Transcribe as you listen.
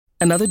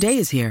Another day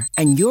is here,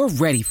 and you're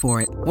ready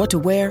for it. What to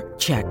wear?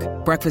 Check.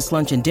 Breakfast,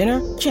 lunch, and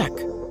dinner? Check.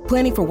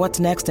 Planning for what's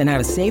next and how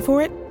to save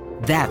for it?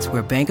 That's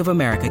where Bank of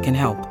America can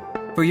help.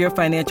 For your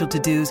financial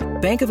to-dos,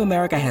 Bank of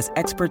America has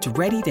experts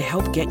ready to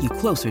help get you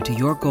closer to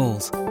your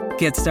goals.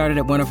 Get started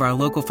at one of our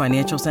local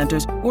financial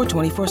centers or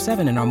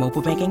 24/7 in our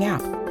mobile banking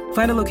app.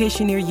 Find a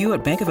location near you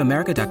at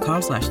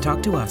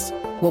bankofamerica.com/talktous.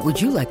 What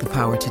would you like the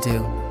power to do?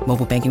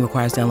 Mobile banking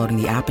requires downloading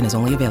the app and is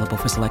only available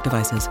for select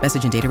devices.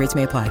 Message and data rates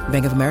may apply.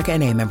 Bank of America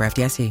N.A., member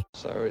FDIC.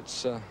 So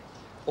it's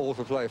all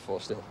for play for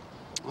still?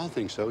 I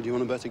think so. Do you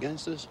want to bet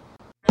against us?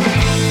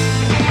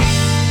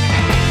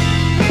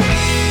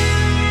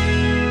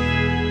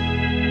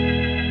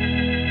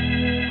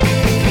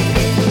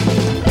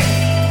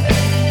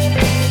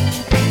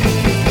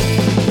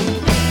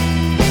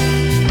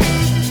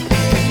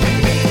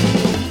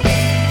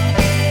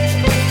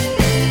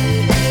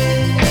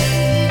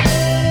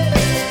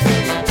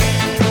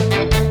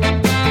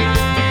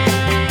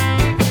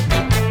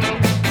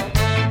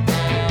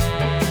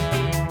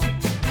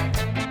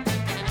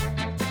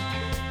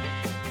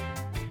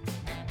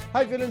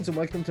 Hi villains, and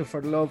welcome to For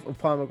the Love of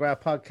Paul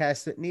McGrath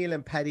podcast. Neil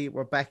and Paddy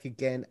were back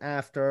again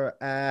after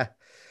a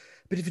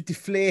bit of a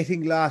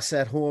deflating loss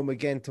at home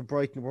again to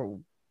Brighton.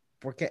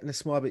 We're getting a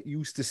small bit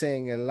used to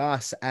saying a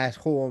loss at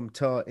home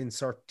to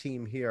insert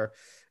team here,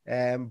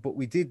 but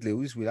we did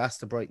lose. We lost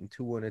to Brighton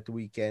 2-1 at the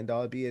weekend,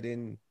 albeit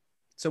in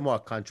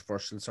somewhat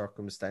controversial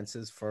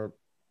circumstances for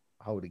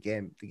how the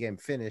game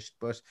finished.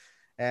 But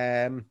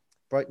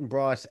Brighton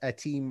brought a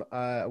team,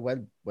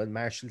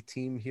 well-marshalled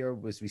team here,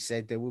 as we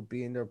said they would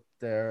be in the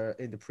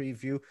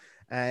preview,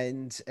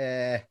 and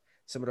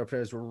some of their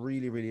players were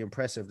really, really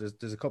impressive.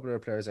 There's a couple of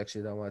other players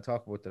actually that I want to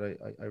talk about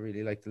that I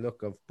really like the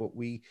look of, but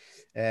we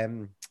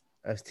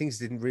things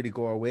didn't really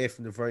go our way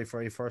from the very,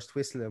 very first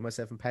whistle, and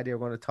myself and Paddy are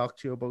going to talk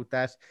to you about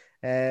that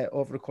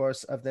over the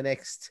course of the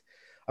next,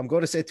 I'm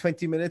going to say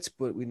 20 minutes,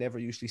 but we never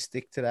usually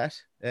stick to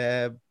that.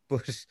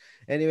 But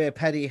anyway,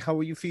 Paddy, how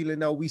are you feeling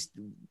now?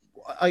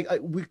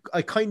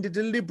 I kind of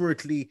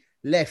deliberately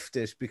left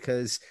it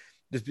because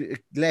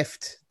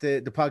left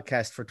the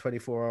podcast for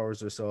 24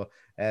 hours or so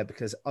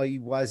because I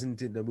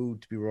wasn't in the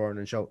mood to be roaring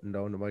and shouting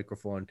down the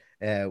microphone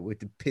with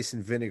the piss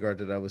and vinegar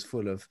that I was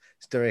full of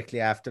directly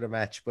after the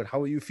match. But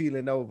how are you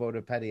feeling now about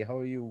it, Paddy? How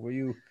are you? Were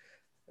you?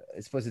 I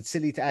suppose it's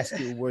silly to ask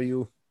you. Were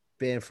you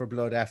baying for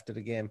blood after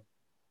the game?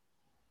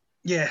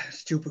 Yeah,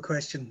 stupid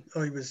question.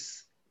 I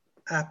was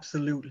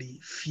absolutely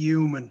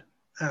fuming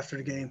after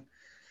the game.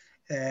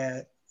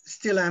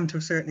 Still am to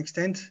a certain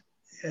extent.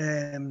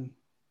 Not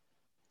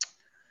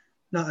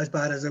as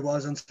bad as I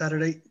was on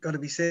Saturday, got to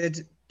be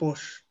said,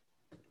 but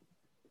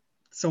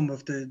some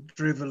of the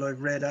drivel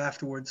I've read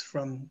afterwards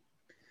from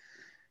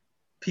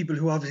people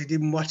who obviously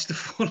didn't watch the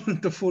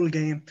full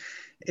game,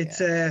 it's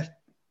a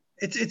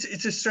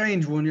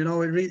strange one, you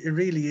know. It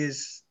really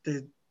is.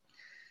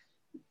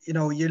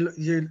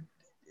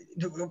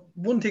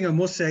 One thing I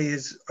must say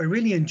is I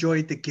really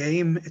enjoyed the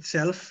game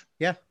itself.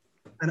 Yeah.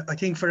 And I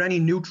think for any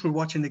neutral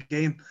watching the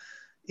game,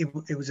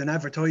 it was an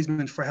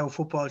advertisement for how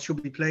football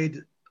should be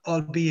played,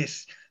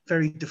 albeit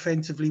very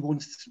defensively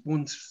once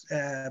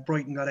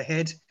Brighton got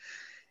ahead.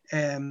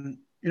 There's an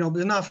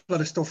awful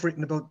lot of stuff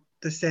written about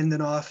the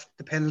sending off,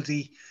 the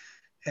penalty.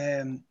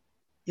 If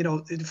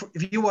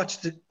you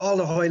watched all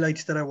the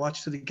highlights that I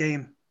watched of the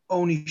game,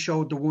 only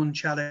showed the one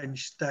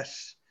challenge that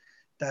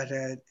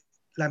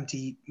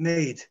Lamptey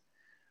made.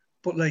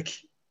 But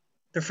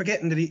they're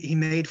forgetting that he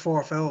made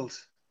 4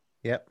 fouls.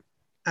 Yep.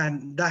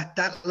 And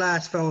that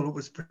last foul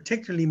was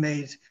particularly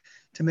made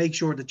to make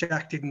sure that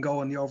Jack didn't go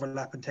on the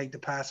overlap and take the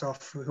pass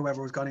off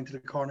whoever was gone into the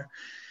corner.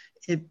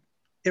 He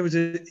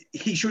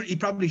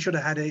probably should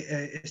have had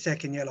a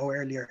second yellow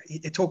earlier.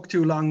 It took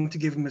too long to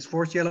give him his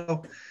first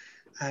yellow,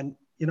 and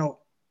you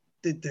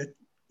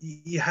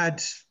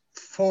had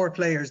 4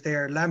 players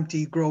there: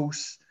 Lamptey,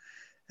 Gross,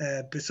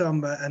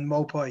 Bisamba, and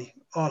Mopai.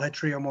 All had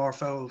 3 or more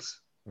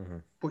fouls,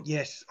 but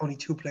yes, only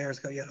 2 players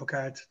got yellow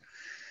cards.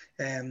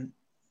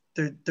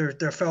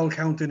 Their foul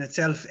count in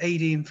itself,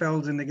 18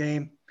 fouls in the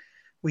game.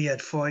 We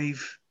had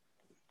 5.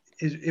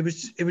 It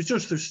was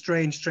just a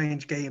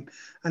strange game.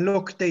 And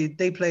look,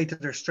 they played to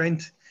their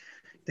strength.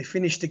 They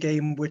finished the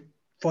game with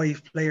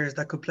 5 players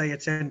that could play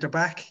at centre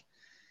back.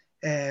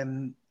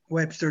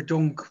 Webster,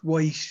 Dunk,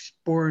 White,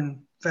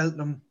 Byrne,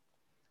 Feltham.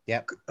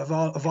 Yep. Of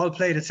all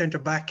played at centre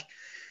back.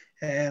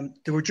 They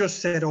were just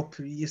set up.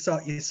 You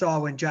saw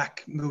when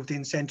Jack moved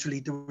in centrally,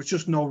 there was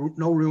just no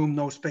room,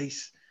 no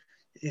space.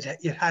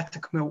 It had to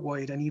come out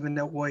wide, and even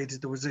out wide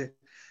there was a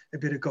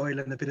bit of guile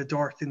and a bit of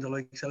dirt in the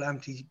likes of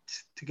Lamptey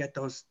to get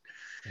those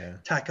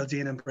tackles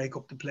in and break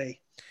up the play.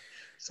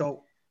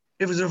 So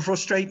it was a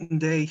frustrating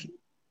day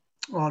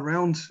all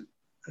round.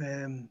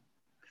 I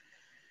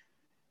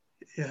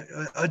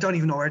don't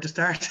even know where to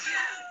start.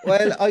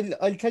 Well,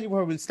 I'll tell you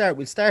where we'll start.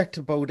 We'll start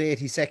about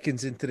 80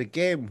 seconds into the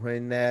game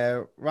when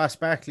Ross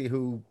Barkley,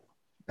 who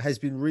has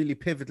been really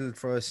pivotal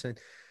for us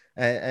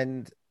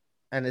and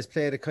has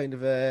played a kind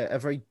of a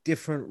very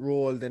different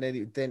role than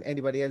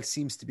anybody else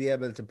seems to be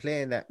able to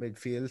play in that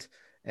midfield.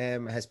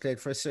 has played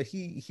for us. So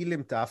he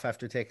limped off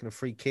after taking a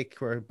free kick,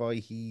 whereby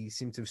he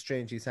seemed to have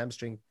strained his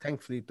hamstring.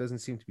 Thankfully, it doesn't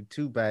seem to be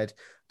too bad.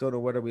 Don't know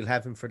whether we'll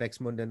have him for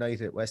next Monday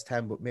night at West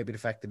Ham, but maybe the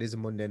fact that it is a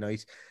Monday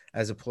night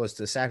as opposed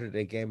to a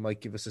Saturday game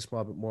might give us a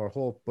small bit more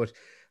hope. But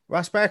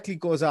Ross Barkley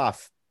goes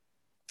off.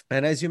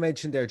 And as you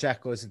mentioned there,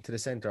 Jack goes into the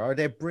centre. Or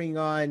they bring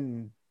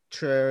on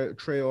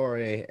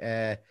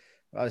Traore,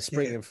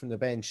 springing from the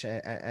bench,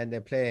 and they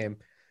play him.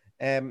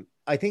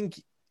 I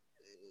think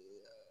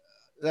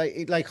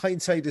like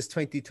hindsight is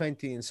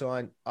 2020 and so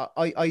on.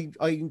 I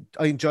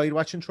enjoyed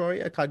watching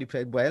Traore. I thought he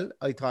played well.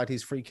 I thought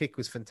his free kick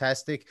was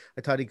fantastic.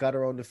 I thought he got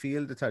around the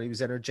field. I thought he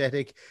was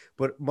energetic.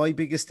 But my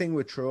biggest thing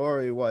with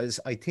Traore was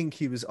I think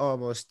he was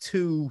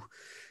too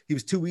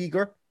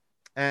eager.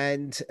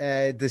 And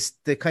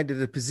the kind of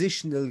the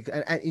positional,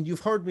 and you've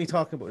heard me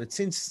talking about it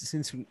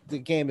since the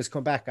game has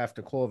come back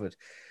after COVID.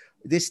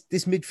 This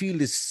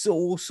midfield is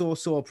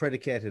so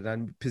predicated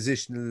on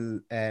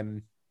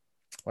positional.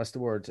 What's the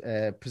word?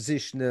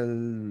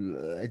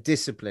 Positional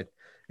discipline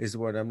is the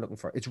word I'm looking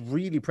for. It's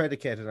really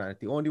predicated on it.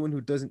 The only one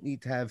who doesn't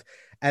need to have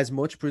as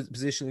much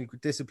positional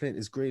discipline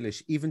is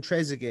Grealish. Even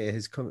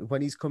Trezeguet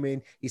when he's come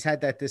in, he's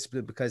had that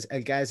discipline because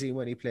El Ghazi,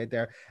 when he played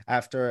there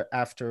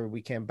after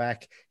we came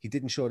back, he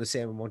didn't show the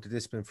same amount of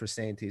discipline for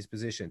staying to his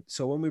position.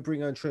 So when we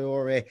bring on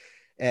Traore,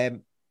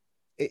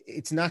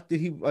 it's not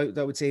that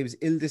I would say he was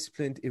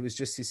ill-disciplined. It was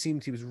just, it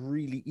seemed he was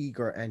really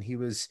eager, and he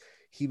was,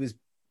 he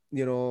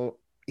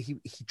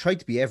tried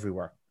to be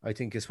everywhere, I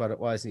think is what it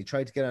was. And he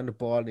tried to get on the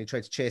ball and he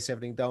tried to chase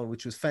everything down,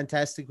 which was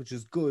fantastic, which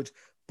was good.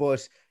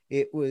 But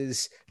it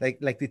was like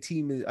the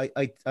team,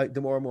 I the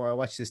more and more I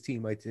watch this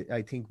team, I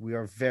think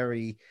we're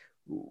very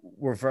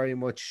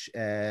much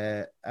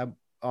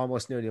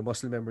almost nearly a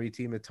muscle memory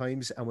team at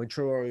times. And when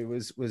Traore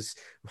was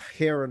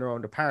herring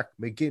around the park,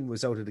 McGinn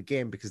was out of the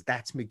game because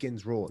that's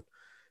McGinn's role.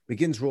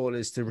 McGinn's role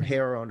is to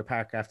hare around the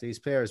park after these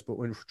players, but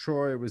when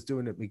Traore was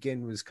doing it,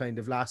 McGinn was kind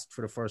of lost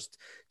for the first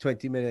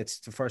 20 minutes,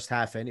 the first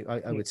half,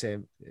 I would say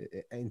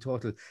in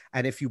total.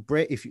 And if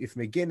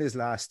McGinn is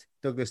lost,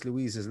 Douglas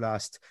Luiz is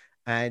lost,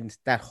 and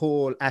that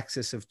whole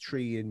axis of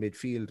three in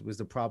midfield was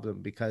the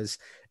problem because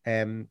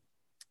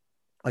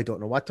I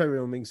don't know what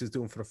Tyrone Mings was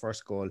doing for the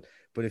first goal,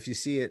 but if you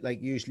see it,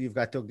 like usually you've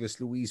got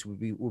Douglas Luiz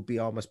would be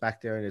almost back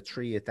there in a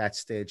three at that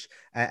stage.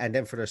 And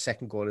then for their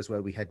second goal as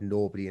well, we had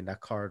nobody in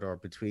that corridor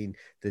between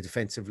the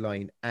defensive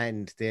line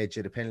and the edge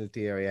of the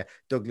penalty area.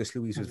 Douglas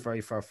Luiz was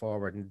very far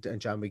forward, and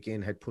John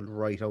McGinn had pulled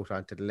right out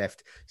onto the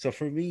left. So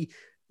for me,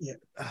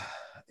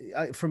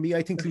 I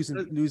think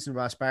losing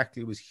Ross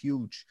Barkley was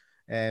huge.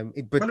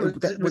 It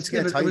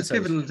was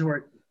pivotal to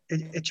where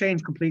it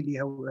changed completely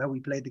how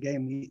we played the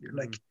game.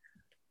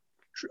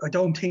 I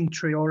don't think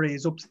Traore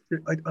is up to,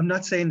 I'm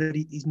not saying that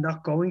he's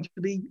not going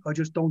to be. I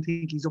just don't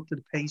think he's up to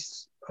the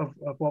pace of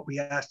what we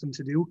asked him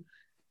to do.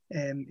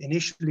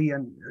 Initially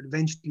and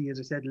eventually, as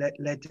I said,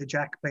 led to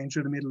Jack playing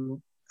through the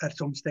middle at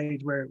some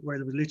stage where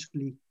there was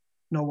literally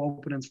no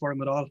openings for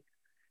him at all.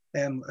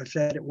 I've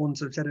said it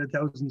once, I've said it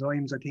 1,000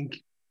 times. I think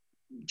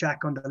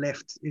Jack on the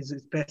left is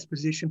his best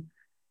position.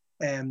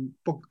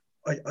 But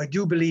I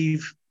do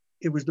believe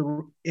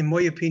in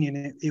my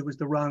opinion, it was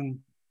the wrong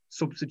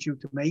substitute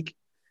to make.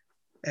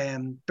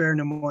 Bearing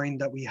in mind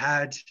that we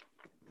had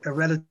a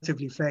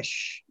relatively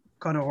fresh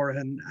Conor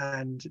Horan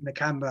and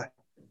Nakamba,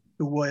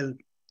 who, while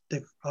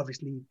they've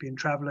obviously been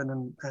travelling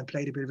and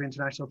played a bit of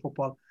international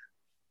football,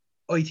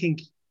 I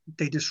think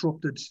they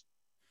disrupted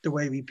the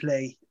way we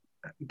play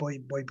by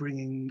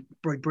bringing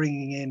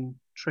in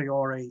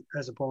Traore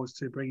as opposed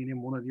to bringing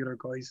in one of the other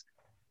guys,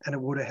 and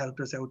it would have helped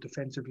us out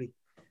defensively.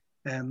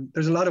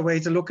 There's a lot of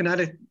ways of looking at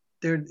it.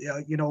 There,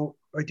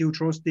 I do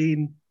trust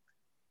Dean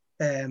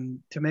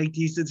to make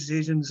these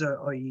decisions.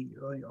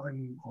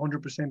 I'm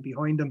 100%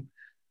 behind them.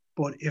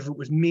 But if it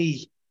was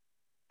me,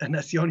 and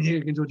that's the only thing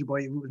I can judge you by,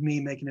 if it was me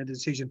making a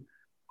decision,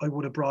 I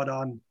would have brought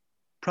on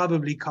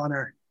probably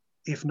Connor,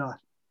 if not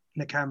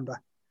Nakamba.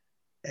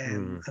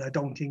 And I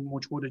don't think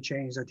much would have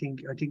changed. I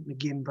think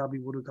McGinn probably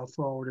would have got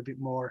forward a bit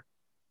more.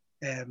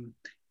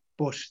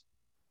 But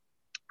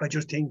I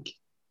just think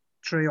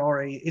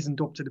Traore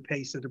isn't up to the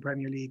pace of the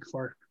Premier League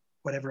for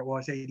whatever it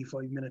was,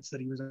 85 minutes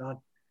that he was on.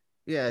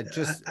 Yeah,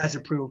 just as a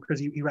proof, because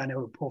he ran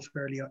out of puff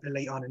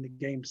late on in the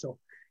game. So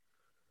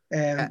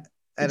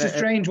it's a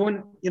strange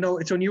one.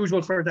 It's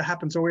unusual for it to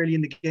happen so early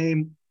in the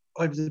game.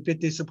 I was a bit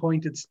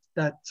disappointed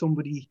that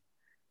somebody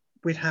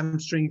with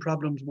hamstring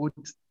problems would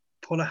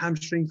pull a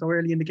hamstring so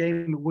early in the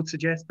game. It would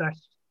suggest that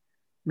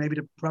maybe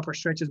the proper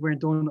stretches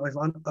weren't done. I've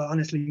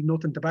honestly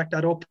nothing to back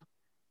that up.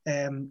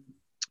 I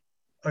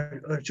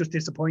was just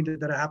disappointed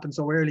that it happened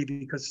so early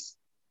because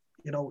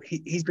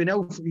he's been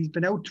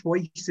out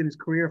twice in his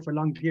career for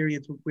long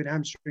periods with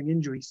hamstring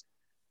injuries.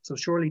 So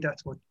surely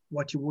that's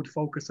what you would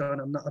focus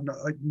on. I'm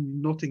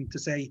nothing to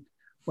say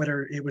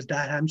whether it was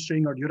that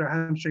hamstring or the other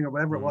hamstring or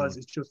whatever it was.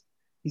 It's just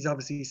he's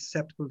obviously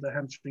susceptible to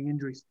hamstring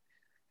injuries.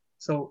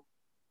 So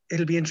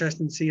it'll be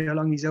interesting to see how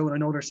long he's out. I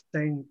know they're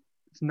saying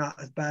it's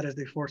not as bad as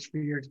they first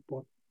feared,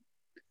 but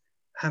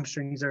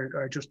hamstrings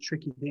are just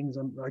tricky things.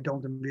 I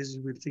don't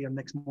envisage we'll see him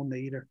next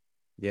Monday either.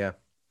 Yeah.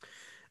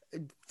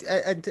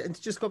 and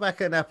to just go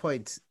back on that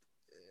point,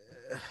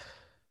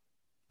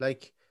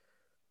 like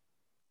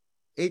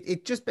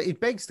it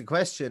begs the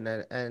question,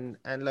 and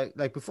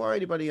like before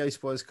anybody, I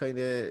suppose, kind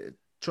of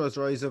throws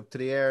their eyes up to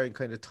the air and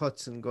kind of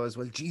tuts and goes,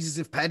 well, Jesus,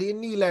 if Paddy and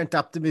Neil aren't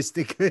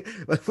optimistic,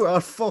 well, we're all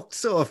fucked.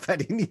 So if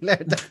Paddy and Neil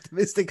aren't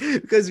optimistic,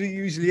 because we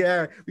usually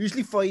are, we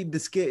usually find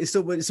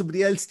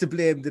somebody else to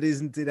blame that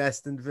isn't in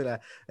Aston Villa.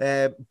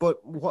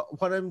 But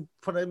what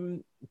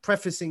I'm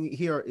prefacing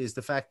here is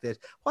the fact that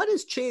what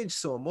has changed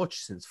so much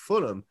since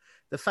Fulham,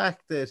 the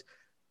fact that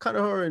Conor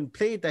Horan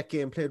played that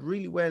game, played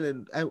really well,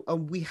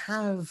 and we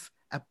have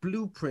a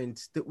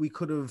blueprint that we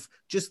could have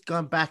just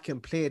gone back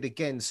and played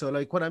again. So,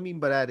 like, what I mean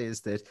by that is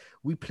that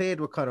we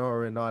played with Conor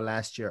Horan all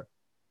last year,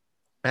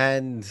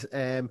 and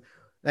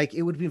like,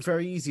 it would have been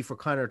very easy for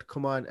Conor to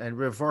come on and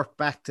revert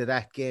back to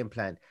that game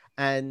plan.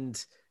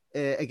 And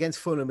against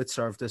Fulham, it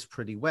served us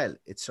pretty well.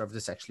 It served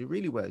us actually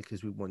really well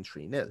because we won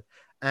 3-0.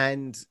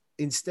 And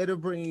instead of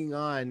bringing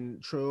on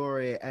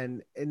Traore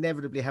and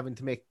inevitably having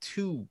to make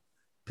two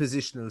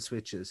positional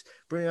switches,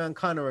 bringing on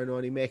Conor and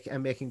only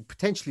making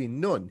potentially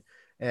none,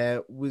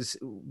 was,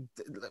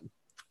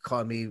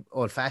 call me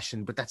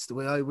old-fashioned, but that's the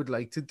way I would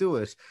like to do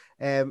it.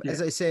 As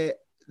I say,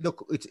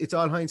 look, it's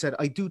all hindsight.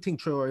 I do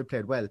think Traore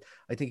played well.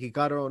 I think he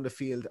got around the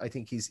field. I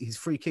think his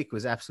free kick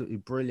was absolutely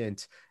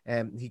brilliant.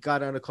 He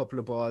got on a couple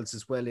of balls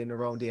as well in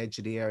around the edge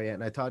of the area,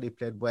 and I thought he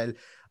played well.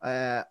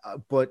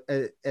 But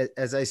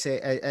as I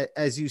say,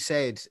 as you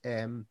said,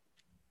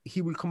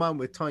 he will come on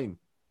with time.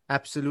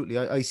 Absolutely.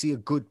 I see a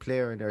good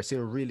player in there. I see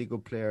a really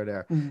good player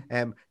there.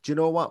 Do you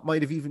know what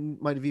might have even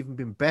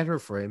been better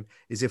for him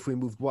is if we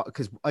moved,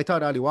 because I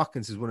thought Ollie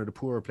Watkins is one of the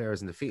poorer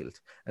players in the field.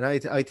 And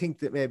I think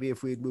that maybe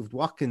if we had moved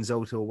Watkins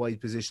out to a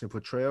wide position and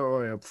put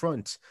Traore up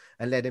front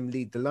and let him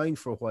lead the line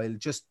for a while,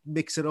 just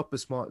mix it up a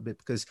small bit,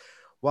 because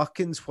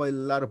Watkins, while a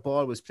lot of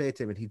ball was played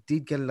to him, and he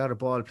did get a lot of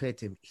ball played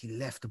to him, he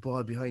left the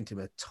ball behind him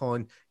a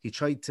ton. He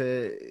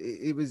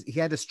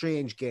had a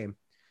strange game.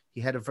 He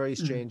had a very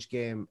strange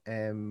game,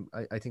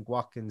 I think,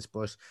 Watkins.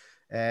 But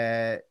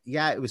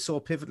it was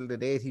so pivotal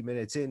that 80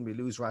 minutes in, we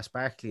lose Ross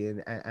Barkley.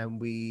 And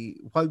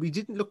while we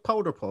didn't look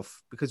powder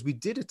puff, because we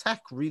did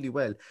attack really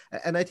well.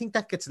 And I think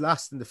that gets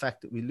lost in the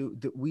fact that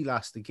we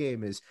lost the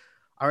game, is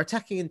our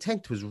attacking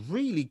intent was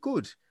really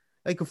good.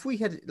 Like, if we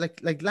had,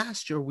 like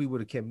last year, we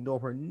would have came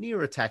nowhere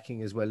near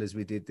attacking as well as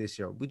we did this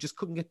year. We just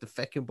couldn't get the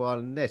fecking ball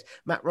in the net.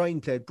 Matt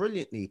Ryan played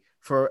brilliantly.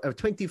 For a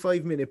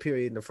 25-minute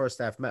period in the first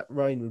half, Matt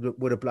Ryan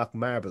would have blocked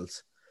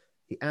marbles.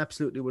 He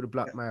absolutely would have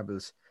blocked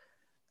marbles.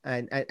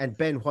 And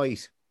Ben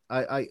White,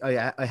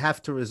 I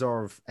have to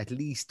reserve at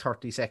least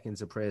 30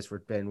 seconds of praise for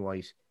Ben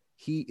White.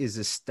 He is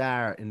a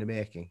star in the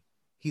making.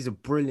 He's a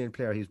brilliant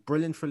player. He was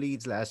brilliant for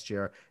Leeds last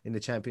year in the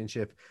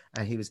Championship,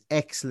 and he was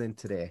excellent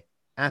today.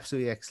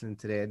 Absolutely excellent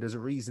today. And there's a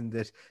reason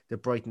that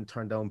Brighton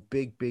turned down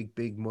big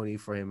money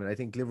for him. And I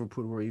think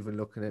Liverpool were even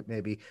looking at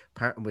maybe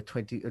parting with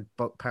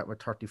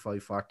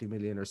 35, 40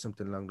 million or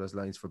something along those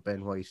lines for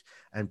Ben White.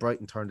 And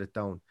Brighton turned it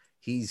down.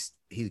 He's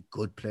a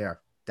good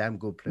player. Damn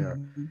good player.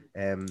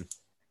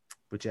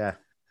 But yeah.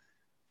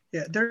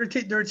 Yeah, they're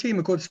a team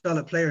of good,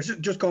 solid players.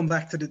 Just going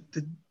back to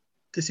the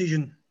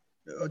decision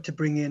to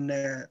bring in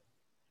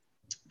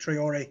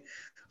Traore.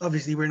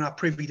 Obviously, we're not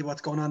privy to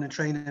what's going on in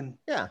training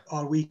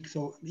all week.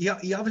 So he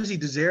obviously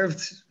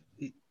deserved,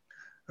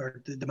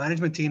 or the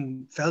management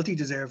team felt he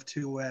deserved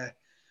to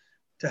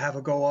have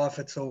a go off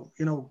it. So,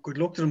 good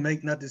luck to them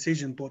making that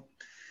decision. But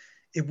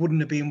it wouldn't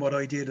have been what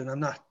I did. And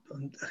I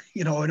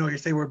know you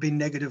say we're being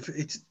negative.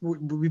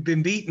 We've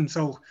been beaten,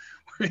 so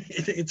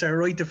it's our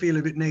right to feel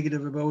a bit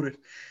negative about it.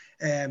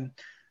 And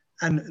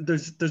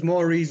there's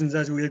more reasons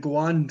as we'll go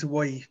on to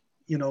why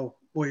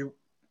we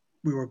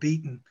were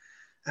beaten.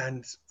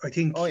 And I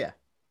think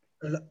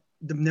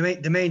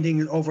the main thing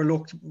is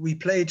overlooked. We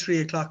played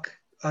 3:00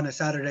 on a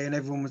Saturday and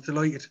everyone was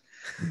delighted.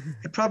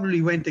 It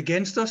probably went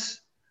against us.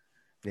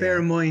 Yeah. Bear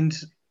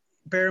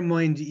in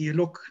mind, you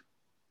look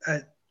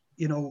at,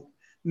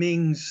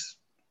 Mings,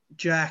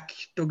 Jack,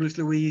 Douglas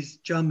Luiz,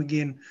 John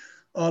McGinn,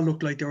 all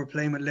looked like they were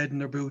playing with lead in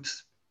their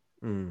boots.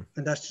 And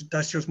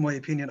that's just my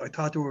opinion. I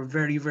thought they were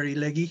very, very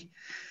leggy.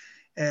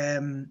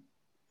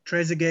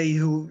 Trezeguet,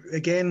 who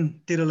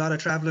again did a lot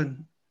of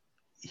travelling,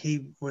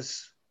 he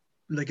was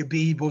like a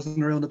bee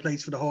buzzing around the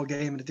place for the whole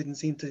game, and it didn't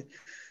seem to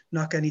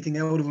knock anything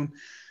out of him.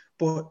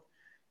 But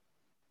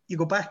you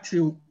go back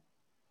to,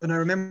 and I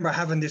remember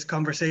having this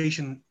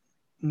conversation,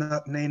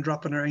 not name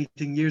dropping or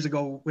anything, years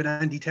ago with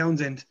Andy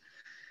Townsend,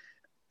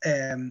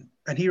 and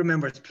he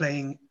remembers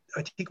playing,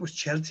 I think it was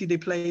Chelsea they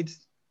played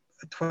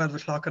at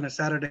 12:00 on a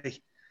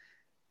Saturday,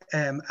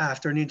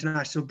 after an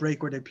international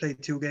break where they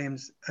played 2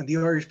 games, and the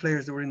Irish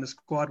players that were in the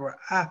squad were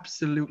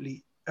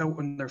absolutely out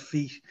on their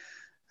feet.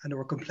 And they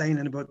were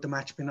complaining about the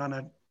match being on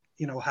at,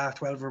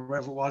 12:30 or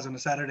wherever it was on a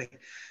Saturday.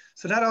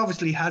 So that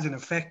obviously has an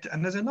effect.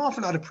 And there's an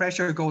awful lot of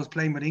pressure goes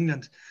playing with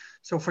England.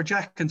 So for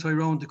Jack and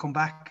Tyrone to come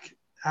back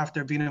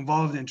after being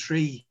involved in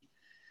three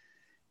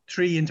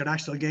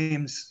international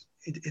games,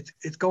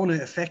 it's going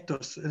to affect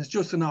us. And it's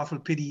just an awful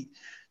pity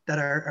that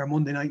our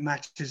Monday night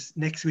matches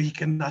next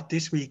week and not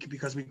this week,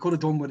 because we could have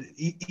done with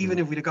it. Even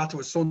if we'd have got to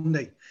a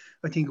Sunday,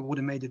 I think it would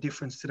have made a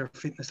difference to their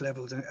fitness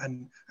levels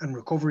and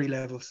recovery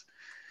levels.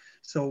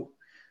 So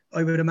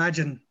I would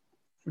imagine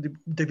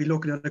they'd be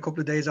looking at a couple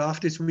of days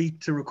off this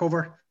week to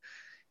recover.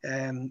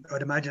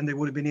 I'd imagine they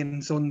would have been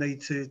in Sunday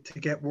to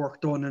get work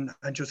done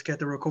and just get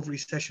the recovery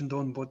session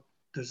done. But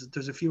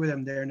there's a few of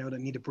them there now that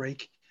need a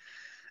break.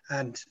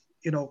 And,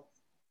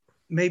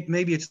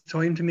 maybe it's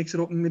time to mix it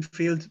up in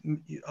midfield.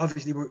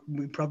 Obviously,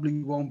 we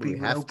probably won't be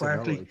without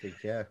Barkley. I think,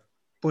 yeah.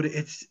 But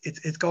it's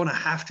going to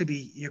have to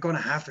be. You're going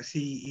to have to see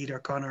either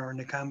Connor or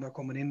Nakamba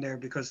coming in there,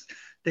 because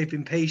they've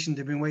been patient.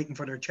 They've been waiting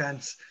for their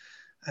chance,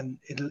 and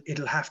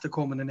it'll have to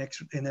come in the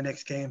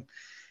next game.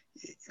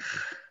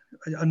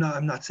 I'm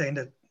not saying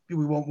that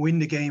we won't win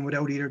the game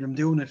without either of them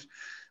doing it,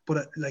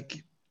 but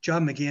like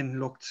John McGinn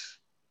looked.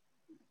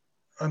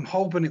 I'm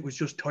hoping it was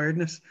just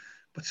tiredness.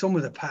 But some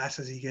of the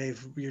passes he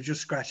gave, you're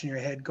just scratching your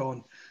head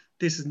going,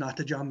 this is not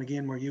the John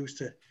McGinn we're used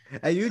to.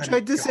 And you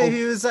tried to say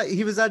he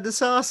was on the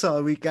sauce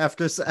all week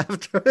after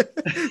Scotland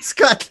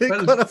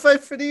qualified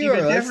for the Euros.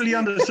 He was definitely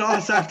on the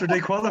sauce after they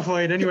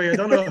qualified. Anyway, I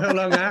don't know how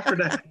long after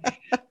that.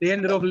 They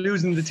ended up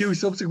losing the 2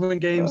 subsequent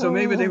games, so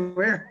maybe they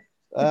were.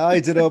 I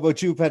don't know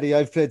about you, Paddy.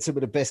 I've played some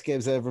of the best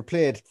games I ever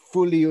played,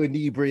 fully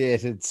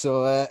inebriated.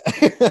 So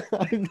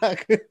I'm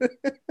not good.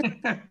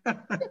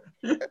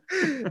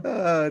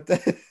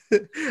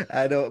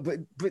 I know,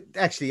 but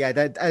actually,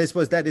 yeah, I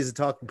suppose that is a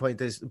talking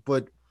point. I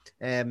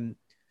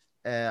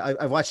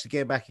watched the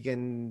game back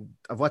again.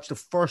 I've watched the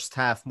first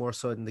half more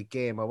so than the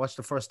game. I watched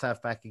the first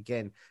half back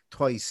again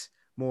twice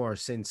more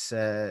since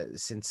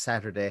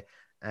Saturday.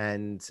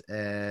 And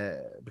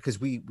because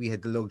we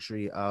had the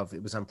luxury of,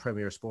 it was on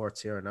Premier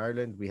Sports here in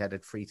Ireland, we had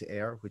it free to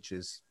air, which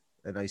is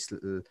a nice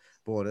little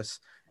bonus.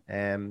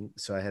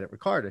 So I had it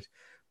recorded,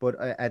 but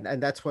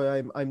and that's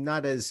why I'm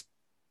not as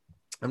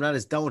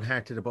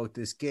downhearted about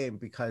this game,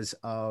 because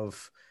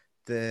of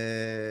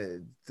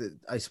the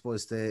I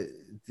suppose the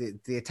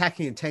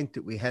attacking intent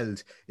that we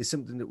held is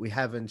something that we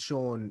haven't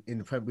shown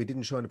we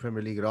didn't show in the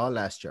Premier League at all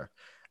last year,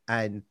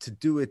 and to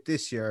do it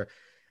this year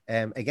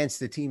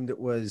against the team that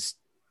was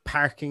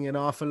parking an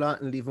awful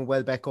lot and leaving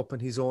Welbeck up on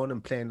his own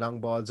and playing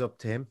long balls up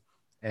to him,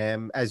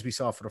 as we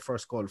saw for the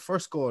first goal.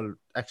 First goal,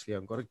 actually,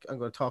 I'm going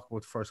to talk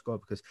about the first goal,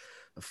 because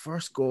the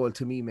first goal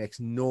to me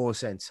makes no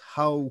sense.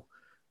 How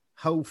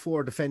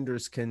 4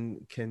 defenders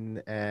can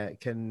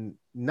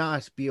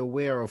not be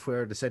aware of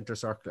where the center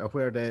circle or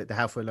where the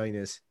halfway line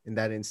is in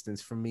that instance,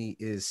 for me,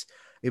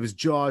 it was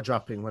jaw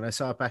dropping. When I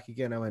saw it back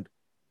again, I went,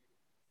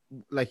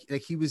 like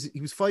he was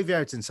 5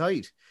 yards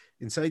inside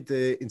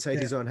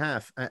his own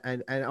half,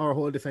 and our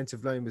whole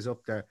defensive line was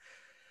up there.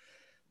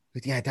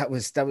 But yeah, that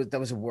was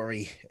a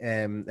worry,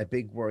 a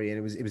big worry, and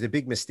it was a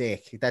big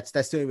mistake. That's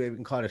the only way we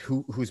can call it.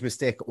 Whose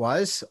mistake it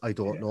was, I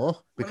don't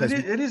know, because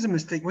it is a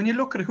mistake when you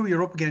look at who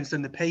you're up against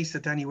and the pace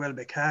that Danny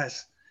Welbeck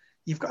has.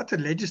 You've got to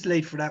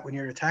legislate for that when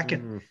you're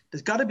attacking.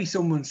 There's got to be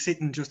someone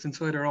sitting just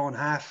inside their own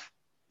half,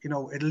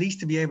 at least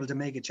to be able to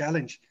make a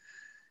challenge.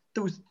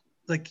 There was,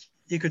 like,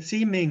 you could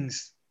see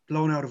Mings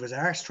blown out of his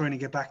arse trying to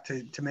get back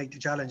to make the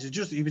challenge.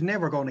 He was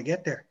never going to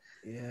get there.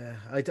 Yeah,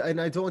 I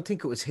don't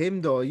think it was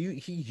him though.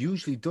 He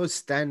usually does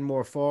stand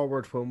more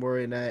forward when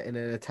we're in an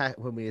attack,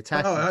 when we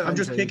attack. Oh, I'm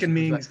just picking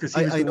Mings because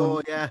he was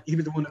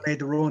the one that made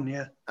the run.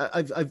 Yeah,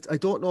 I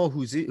don't know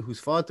whose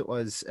fault it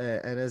was,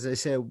 and as I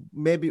say,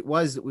 maybe it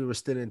was that we were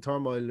still in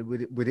turmoil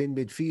within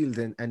midfield,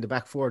 and the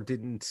back 4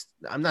 didn't.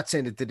 I'm not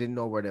saying that they didn't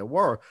know where they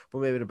were, but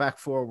maybe the back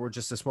 4 were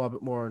just a small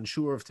bit more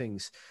unsure of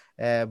things.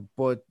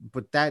 But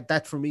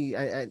that for me,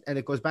 and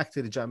it goes back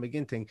to the John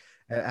McGinn thing.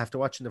 After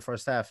watching the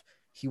first half,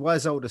 he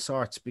was out of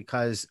sorts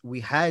because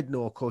we had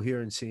no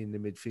coherency in the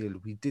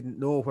midfield. We didn't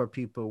know where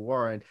people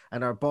were,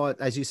 and our ball,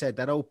 as you said,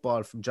 that out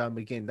ball from John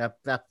McGinn,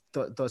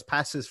 those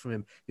passes from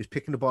him, he was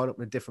picking the ball up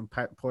in a different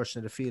portion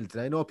of the field.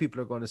 And I know people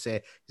are going to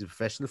say he's a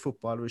professional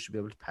footballer, we should be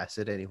able to pass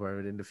it anywhere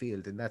within the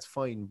field, and that's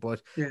fine.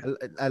 But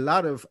a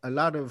lot of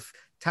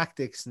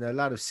tactics and a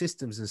lot of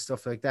systems and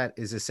stuff like that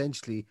is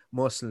essentially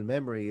muscle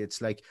memory.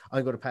 It's like,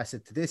 I'm going to pass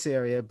it to this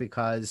area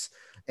because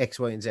X,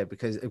 Y, and Z,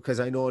 because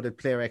I know that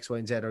player X, Y,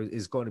 and Z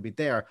is going to be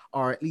there,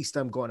 or at least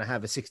I'm going to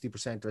have a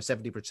 60% or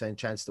 70%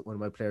 chance that one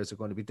of my players are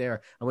going to be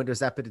there. And when there's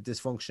that bit of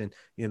dysfunction,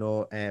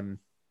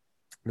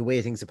 the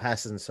way things are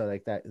passes and stuff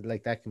like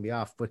that can be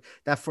off. But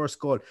that first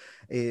goal,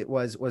 it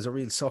was a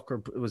real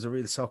sucker. It was a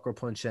real sucker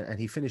punch, and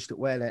he finished it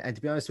well. And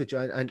to be honest with you,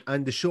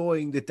 and the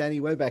showing that Danny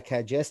Welbeck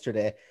had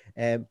yesterday,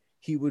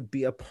 he would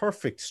be a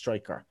perfect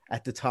striker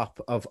at the top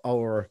of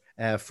our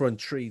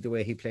front 3 the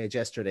way he played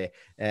yesterday.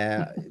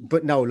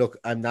 But no, look,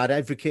 I'm not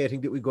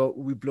advocating that we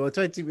blow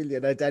 20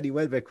 million at Danny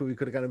Welbeck when we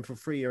could have got him for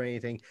free or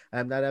anything.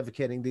 I'm not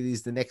advocating that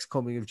he's the next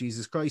coming of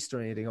Jesus Christ or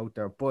anything out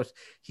there. But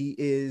he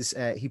is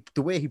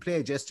the way he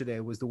played yesterday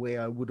was the way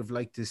I would have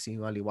liked to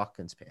see Ollie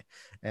Watkins play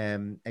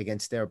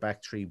against their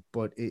back 3.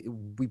 But he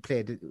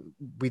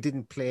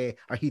didn't play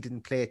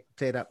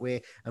that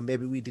way, and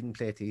maybe we didn't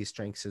play to his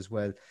strengths as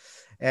well.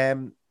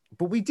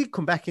 but we did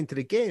come back into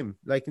the game.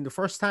 Like in the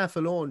first half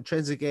alone,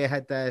 Trezeguet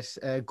had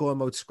that goal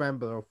mouth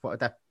scramble, or what,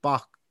 that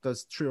Bach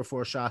does 3 or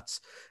 4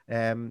 shots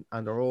on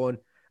their own.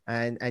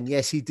 And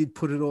yes, he did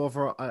put it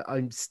over.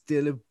 I'm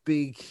still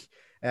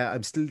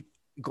I'm still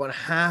going to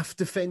half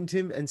defend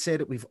him and say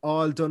that we've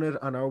all done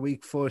it on our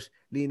weak foot,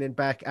 leaning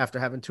back after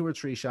having 2 or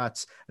 3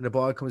 shots, and the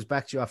ball comes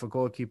back to you off a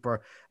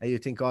goalkeeper, and you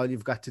think all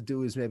you've got to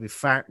do is maybe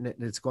fart in it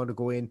and it's going to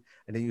go in,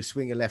 and then you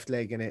swing a left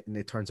leg in it and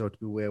it turns out to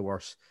be way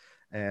worse.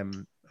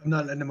 I'm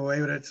not letting him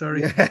away with it.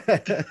 Sorry.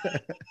 Yeah.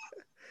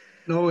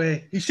 No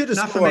way. He should have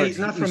not scored.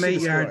 From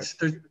 8 yards.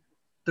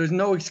 There's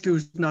no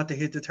excuse not to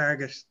hit the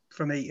target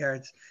from 8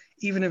 yards,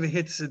 even if it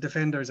hits a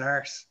defender's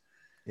arse.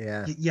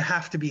 Yeah. You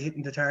have to be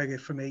hitting the target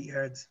from 8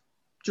 yards.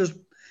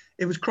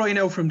 It was crying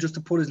out for him just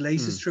to put his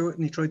laces through it,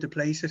 and he tried to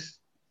place it.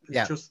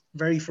 It's just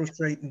very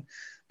frustrating.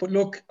 But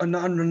look, I'm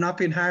not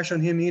being harsh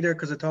on him either,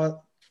 because I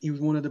thought he was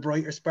one of the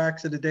brighter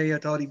sparks of the day. I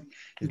thought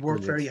he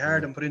worked very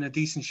hard and put in a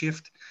decent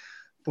shift.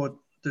 But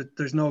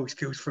there's no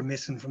excuse for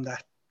missing from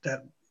that.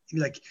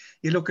 Like,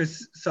 you look at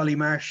Solly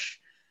Marsh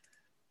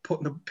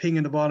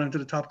pinging the ball into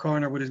the top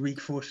corner with his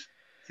weak foot.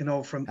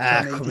 From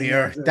come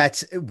here.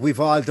 We've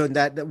all done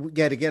that.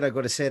 Yet again, I've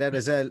got to say that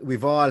as well.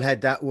 We've all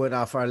had that one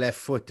off our left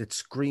foot that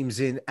screams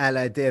in a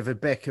la David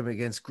Beckham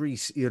against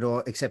Greece,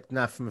 except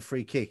not from a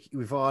free kick.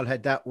 We've all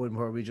had that one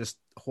where we just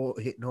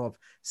hitting up.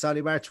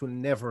 Solly March will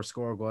never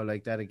score a goal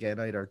like that again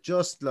either.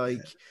 Just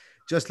like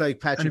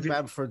Patrick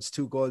Bamford's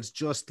 2 goals,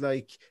 just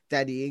like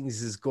Danny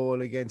Ings'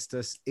 goal against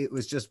us. It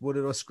was just one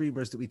of those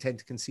screamers that we tend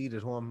to concede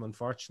at home,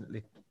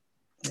 unfortunately.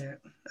 Yeah,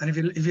 and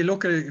if you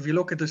look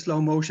at the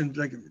slow motion,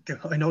 like,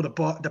 I know the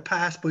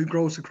pass by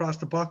Gross across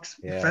the box,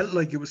 it felt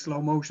like it was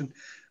slow motion,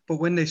 but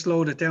when they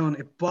slowed it down,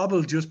 it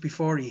bobbled just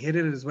before he hit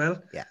it as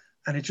well. Yeah,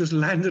 and it just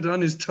landed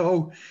on his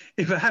toe.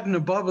 If it hadn't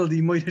have bobbled,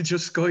 he might have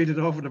just skied it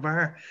over the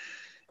bar.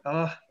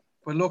 But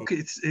look,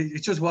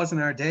 it just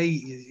wasn't our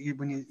day.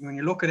 When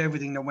you look at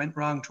everything that went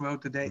wrong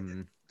throughout the day,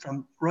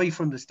 from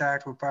the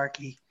start with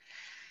Barkley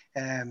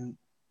getting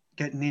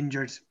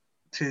injured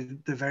to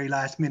the very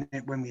last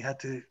minute when we had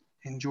to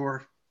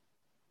endure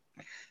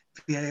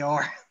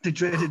VAR, the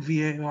dreaded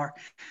VAR.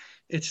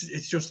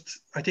 It's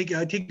just, I think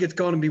it's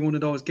going to be one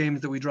of those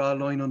games that we draw a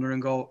line under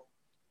and go,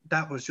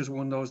 that was just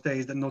one of those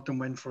days that nothing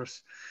went for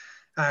us.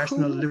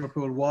 Arsenal,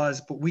 Liverpool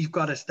was, but we've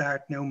got to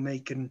start now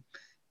making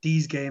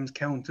these games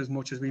count as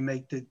much as we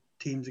make the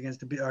teams against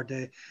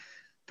the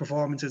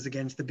performances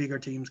against the bigger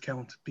teams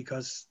count,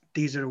 because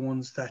these are the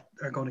ones that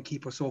are going to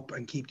keep us up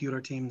and keep the other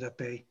teams at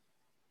bay.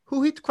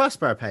 Who hit the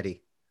crossbar,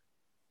 Paddy?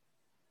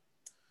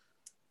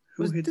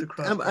 Who hit the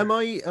crossbar?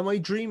 Am I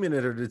dreaming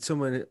it, or did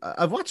someone?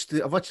 I've watched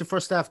the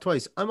first half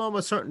twice. I'm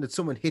almost certain that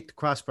someone hit the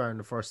crossbar in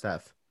the first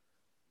half.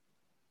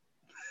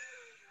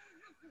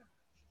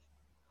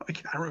 I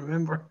can't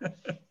remember.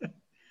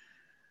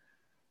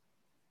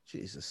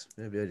 Jesus,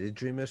 maybe I did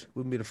dream it.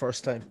 Wouldn't be the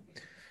first time.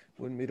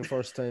 Wouldn't be the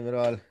first time at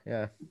all.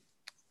 Yeah.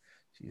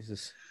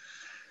 Jesus.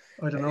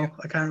 I don't know.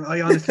 I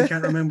honestly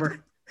can't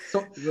remember.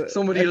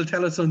 Somebody will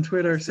tell us on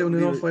Twitter soon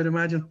enough, I'd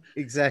imagine.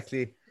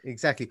 Exactly.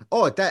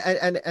 Oh, that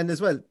and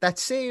as well, that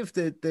save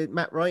that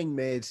Matt Ryan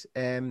made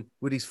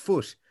with his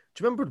foot.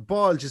 Do you remember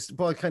the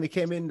ball kind of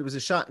came in, there was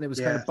a shot and it was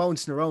kind of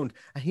bouncing around,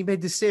 and he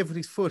made the save with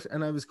his foot,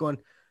 and I was going,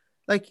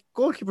 like,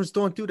 goalkeepers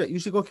don't do that.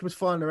 Usually goalkeepers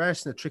fall on their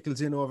arse and it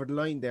trickles in over the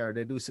line there.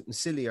 They do something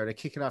silly, or they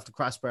kick it off the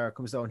crossbar,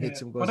 comes down,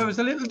 hits him, goes. But I was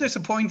a little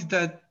disappointed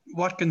that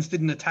Watkins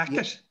didn't attack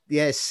it.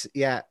 Yes,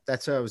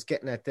 that's what I was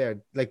getting at there.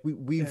 Like,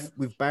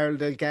 we've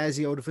barreled El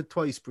Ghazi out of it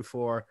twice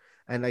before,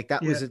 and like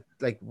that was it.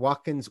 Like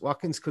Watkins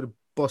could have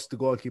bust the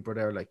goalkeeper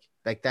there.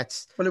 Like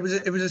that's. Well, it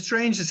was a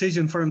strange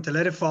decision for him to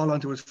let it fall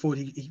onto his foot.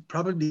 He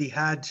probably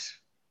had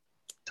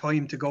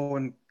time to go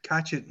and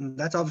catch it, and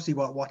that's obviously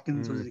what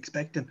Watkins was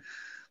expecting.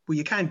 But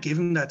you can't give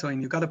him that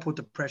time. You've got to put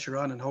the pressure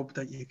on and hope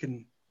that you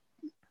can.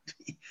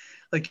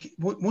 Like,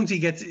 once he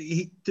gets,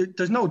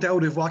 there's no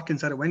doubt if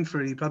Watkins had went for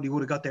it, he probably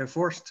would have got there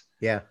first.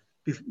 Yeah.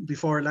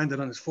 Before it landed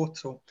on his foot.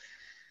 So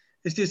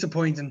it's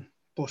disappointing.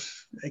 But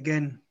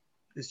again,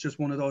 it's just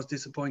one of those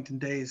disappointing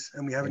days,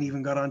 and we haven't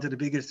even got on to the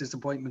biggest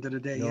disappointment of the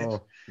day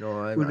yet.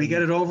 No. Will we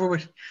get it over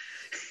with?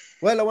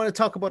 Well, I want to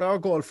talk about our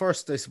goal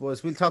first, I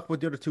suppose. We'll talk about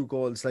the other 2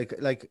 goals, like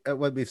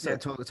when we've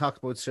talked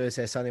about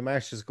Sonny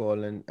Marsh's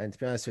goal, and to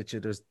be honest with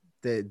you, there's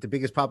the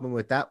biggest problem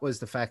with that was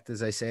the fact,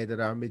 as I say, that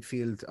our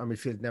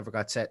midfield never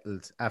got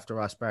settled after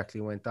Ross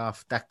Barkley went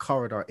off. That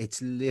corridor,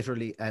 it's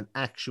literally an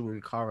actual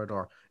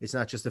corridor. It's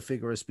not just a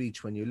figure of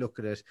speech when you look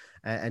at it.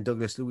 And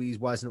Douglas Luiz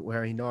wasn't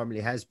where he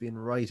normally has been,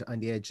 right on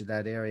the edge of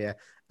that area.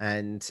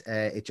 And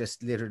it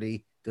just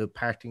literally, the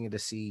parting of the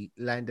sea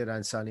landed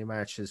on Sonny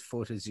March's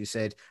foot, as you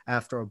said,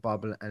 after a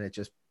bobble, and it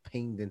just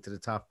pinged into the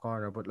top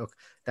corner. But look,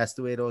 that's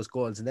the way those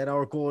goals, and then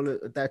our goal,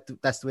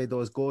 that's the way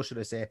those go, should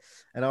I say.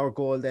 And our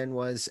goal then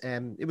was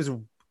it was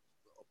a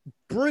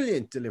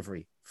brilliant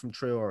delivery from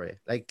Traore.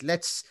 Like,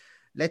 let's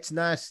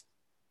not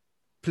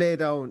play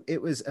down.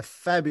 It was a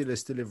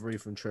fabulous delivery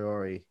from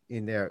Traore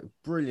in there.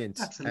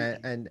 Brilliant.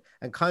 Absolutely.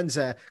 And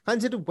Konza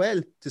did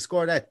well to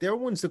score that. They're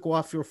ones that go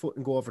off your foot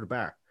and go over the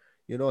bar.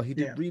 You know, he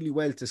did really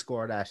well to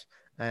score that.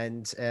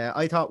 And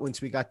I thought once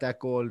we got that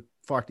goal,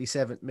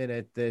 47th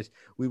minute, that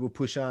we would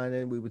push on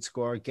and we would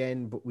score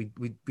again, but we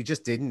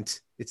just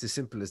didn't. It's as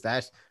simple as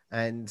that.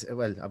 And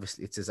well,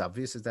 obviously it's as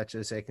obvious as that, should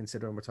I say,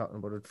 considering we're talking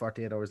about it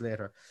 48 hours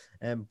later.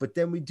 But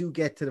then we do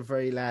get to the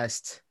very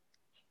last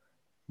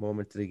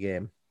moment of the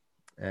game,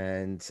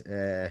 and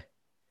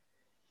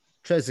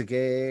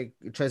Trezeguet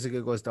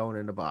goes down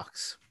in the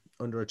box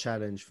under a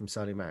challenge from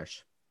Solly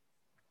March.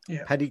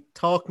 Yeah. Paddy,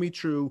 talk me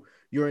through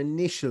your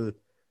initial.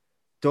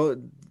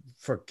 Don't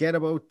forget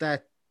about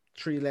that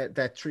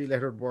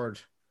three-lettered word.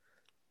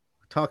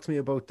 Talk to me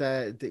about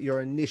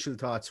your initial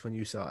thoughts when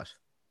you saw it.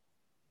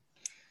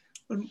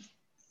 Well,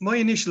 my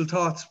initial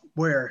thoughts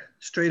were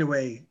straight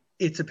away,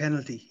 it's a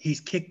penalty. He's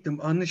kicked him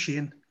on the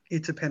shin.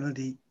 It's a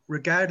penalty,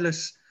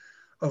 regardless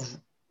of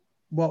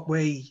what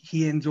way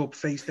he ends up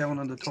face down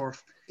on the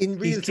turf. In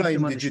real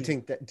time, did you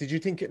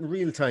think it in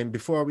real time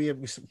before we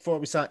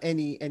saw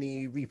any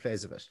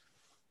replays of it?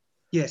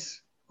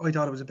 Yes, I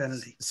thought it was a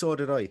penalty. So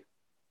did I.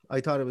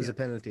 I thought it was a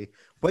penalty.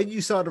 When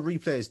you saw the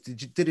replays,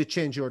 did it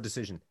change your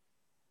decision?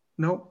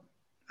 No,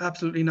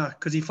 absolutely not,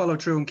 because he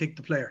followed through and kicked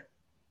the player.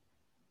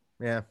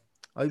 Yeah,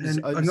 I'm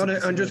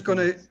just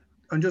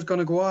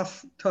gonna go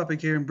off topic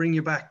here and bring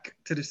you back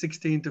to the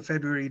 16th of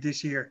February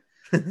this year,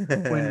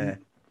 when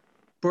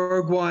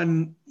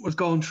Bergwijn was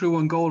going through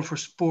on goal for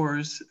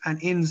Spurs,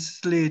 and in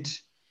slid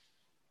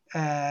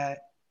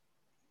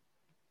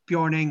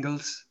Bjorn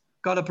Engels,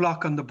 got a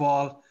block on the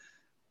ball,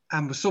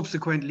 and was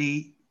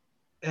subsequently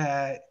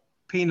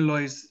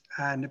penalised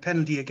and a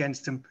penalty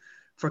against him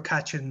for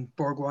catching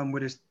Bergwijn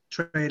with his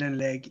trailing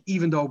leg,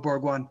 even though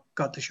Bergwijn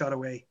got the shot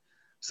away.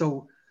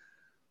 So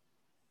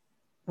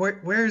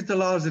where's the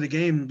laws of the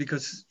game?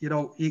 Because, you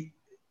know,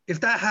 if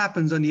that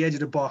happens on the edge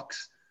of the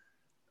box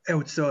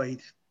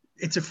outside,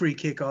 it's a free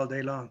kick all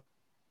day long.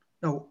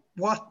 Now,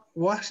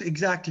 what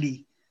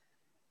exactly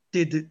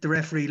did the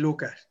referee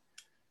look at?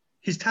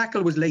 His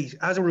tackle was late.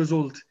 As a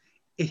result,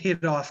 it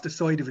hit off the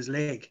side of his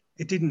leg.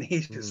 It didn't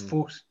hit his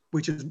foot,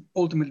 which is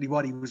ultimately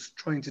what he was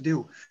trying to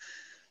do.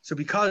 So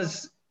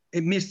because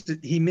he missed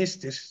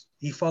it,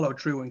 he followed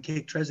through and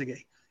kicked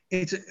Trezeguet.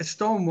 It's a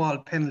stonewall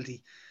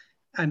penalty.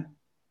 And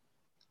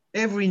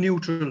every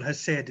neutral has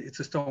said it's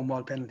a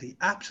stonewall penalty.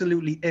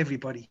 Absolutely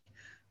everybody.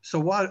 So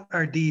what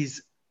are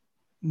these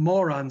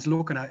morons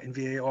looking at in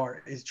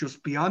VAR is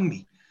just beyond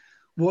me.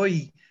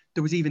 Why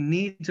there was even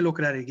need to look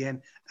at it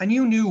again. And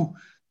you knew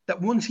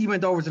that once he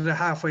went over to the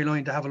halfway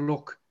line to have a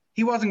look,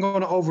 he wasn't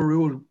going to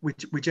overrule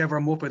whichever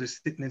Muppet is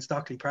sitting in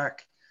Stockley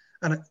Park.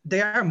 And they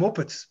are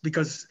Muppets,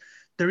 because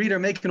they're either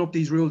making up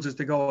these rules as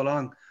they go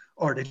along,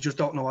 or they just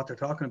don't know what they're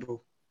talking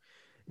about.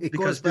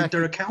 Because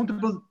they're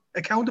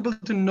accountable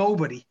to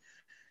nobody.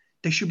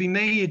 They should be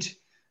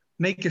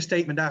make a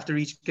statement after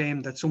each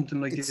game that something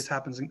like this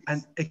happens,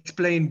 and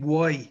explain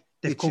why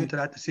they've come to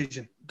that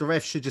decision. The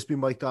ref should just be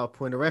mic'd up.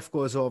 When the ref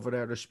goes over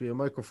there should be a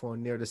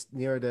microphone near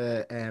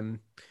the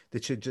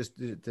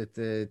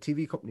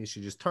TV company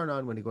should just turn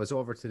on when he goes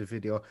over to the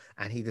video,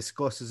 and he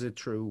discusses it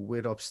through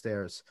with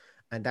upstairs.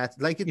 And that's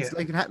like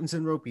it happens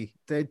in rugby.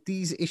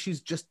 These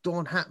issues just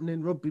don't happen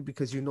in rugby,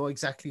 because you know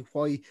exactly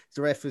why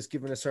the ref is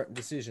given a certain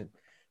decision.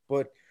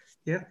 But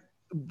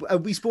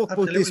we spoke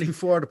about this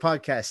before the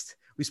podcast.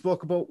 We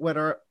spoke about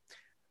whether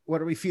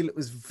we feel it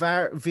was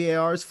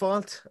VAR's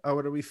fault, or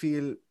whether we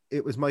feel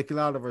it was Michael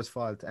Oliver's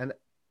fault. And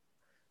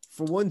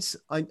for once,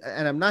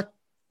 I'm not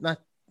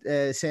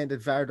saying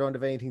that VAR don't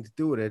have anything to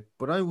do with it,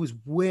 but I was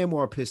way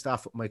more pissed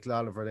off at Michael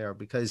Oliver there,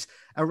 because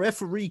a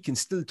referee can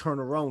still turn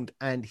around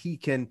and he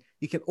can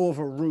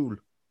overrule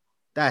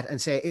that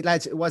and say, "Hey,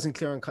 lads, it wasn't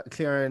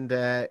clear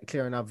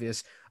and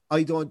obvious."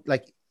 I don't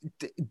like,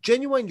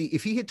 genuinely,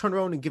 if he had turned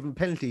around and given a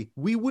penalty,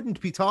 we wouldn't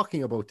be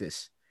talking about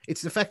this.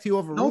 It's the fact he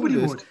overruled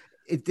Nobody it. would.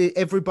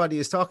 Everybody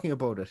is talking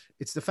about it.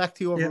 It's the fact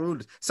he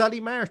overruled it. Solly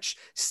March,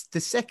 the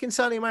second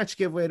Solly March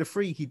gave away the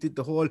free, he did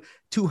the whole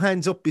two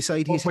hands up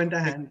beside his up with the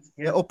hands,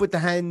 up with the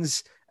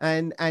hands,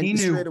 and he knew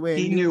straight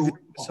away he knew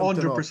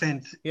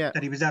 100%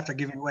 that he was after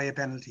giving away a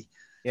penalty.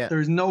 Yeah,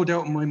 there is no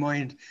doubt in my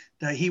mind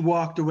that he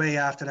walked away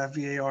after that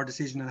VAR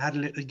decision and had a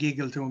little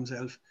giggle to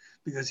himself,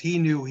 because he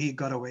knew he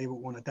got away with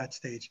one at that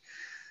stage.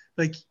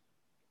 Like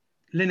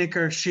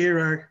Lineker,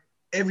 Shearer,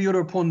 every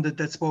other pundit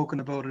that's spoken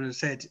about it has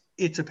said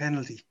it's a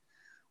penalty.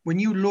 When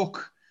you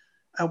look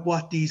at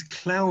what these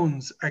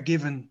clowns are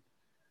given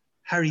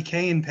Harry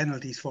Kane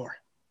penalties for,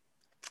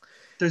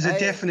 there's a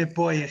definite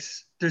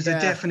bias. There's a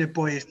definite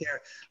bias there.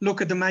 Look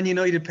at the Man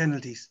United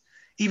penalties.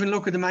 Even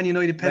look at the Man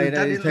United penalty.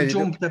 That little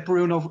jump that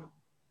Bruno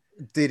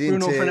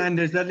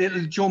Fernandes, that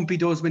little jump he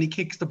does when he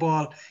kicks the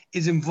ball,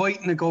 is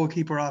inviting a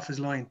goalkeeper off his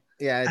line.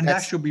 Yeah, and that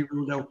should be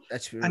ruled out.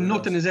 And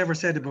nothing is ever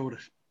said about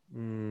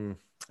it.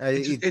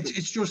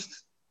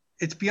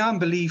 It's beyond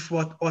belief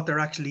what they're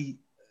actually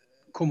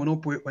coming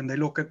up with when they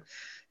look at,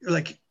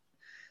 like,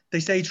 they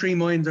say 3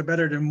 minds are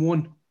better than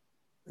one.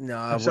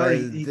 No,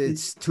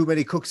 it's too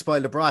many cooks spoil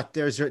the broth.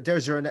 There's your.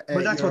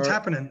 Well, that's what's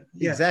happening.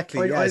 Yeah.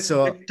 Exactly.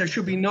 So there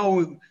should be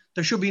no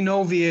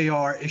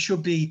VAR. It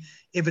should be,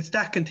 if it's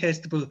that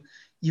contestable,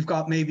 you've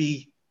got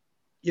maybe,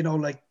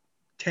 like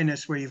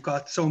tennis where you've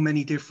got so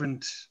many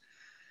different,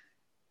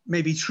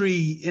 maybe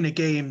 3 in a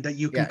game that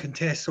you can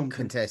contest something.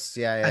 Contest,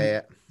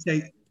 And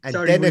say, and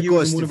sorry, then we're it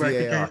goes using one to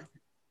of our VAR.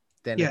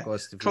 Then it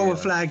goes to throw VAR. a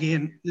flag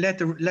in, let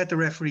the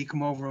referee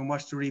come over and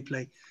watch the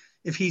replay.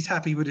 If he's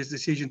happy with his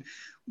decision,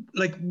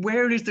 like,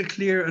 where is the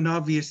clear and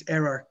obvious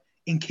error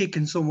in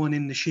kicking someone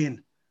in the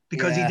shin?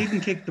 Because he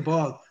didn't kick the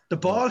ball. The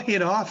ball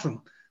hit off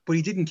him, but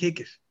he didn't kick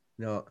it.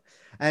 No,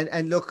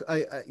 and look,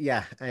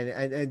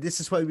 and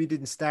this is why we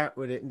didn't start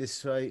with it, and this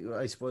is why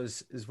I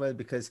suppose as well,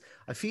 because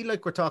I feel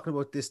like we're talking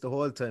about this the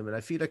whole time, and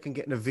I feel like I'm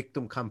getting a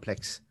victim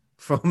complex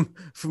from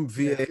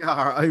VAR. Yeah.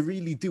 I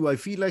really do. I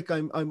feel like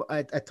I'm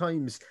at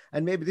times,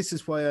 and maybe this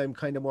is why I'm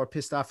kind of more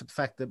pissed off at the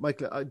fact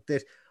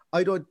that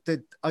I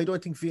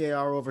don't think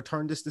VAR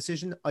overturned this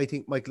decision. I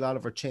think Michael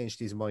Oliver changed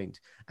his mind,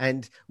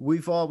 and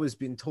we've always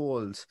been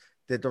told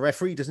that the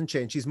referee doesn't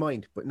change his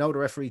mind, but now the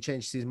referee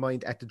changed his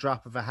mind at the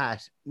drop of a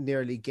hat,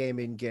 nearly game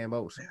in, game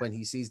out, when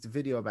he sees the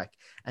video back.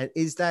 And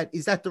is that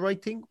the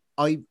right thing?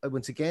 I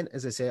once again,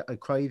 as I say, I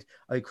cried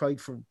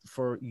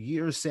for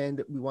years saying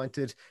that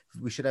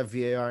we should have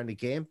VAR in the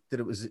game, that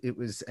it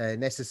was a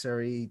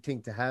necessary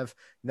thing to have.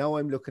 Now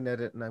I'm looking at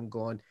it and I'm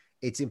going,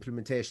 its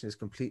implementation is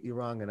completely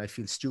wrong, and I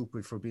feel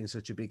stupid for being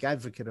such a big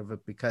advocate of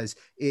it, because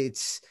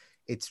it's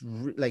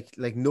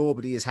like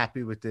nobody is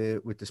happy with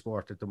the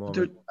sport at the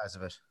moment because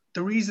of it.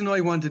 The reason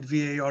I wanted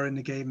VAR in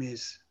the game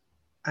is,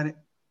 and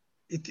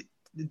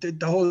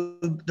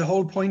the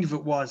whole point of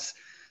it was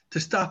to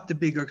stop the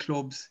bigger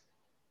clubs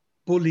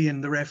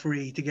bullying the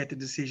referee to get the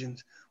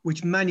decisions,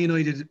 which Man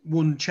United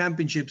won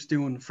championships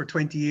doing for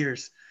 20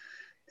 years,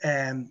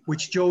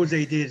 which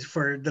Jose did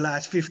for the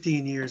last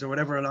 15 years or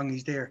whatever long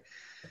he's there.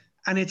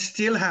 And it's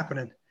still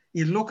happening.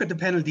 You look at the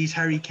penalties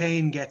Harry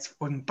Kane gets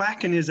when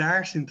backing his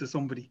arse into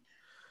somebody,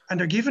 and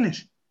they're giving it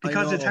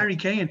because it's Harry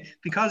Kane,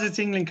 because it's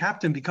England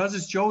captain, because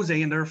it's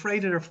Jose, and they're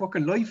afraid of their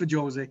fucking life with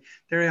Jose.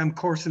 There I am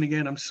cursing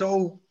again. I'm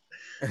so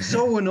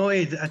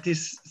annoyed at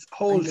this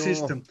whole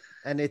system.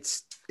 And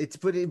it's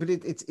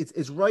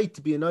right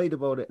to be annoyed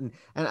about it.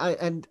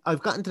 And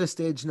I've gotten to the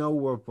stage now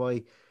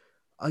whereby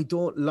I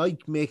don't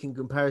like making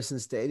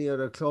comparisons to any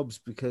other clubs,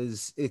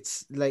 because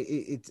it's like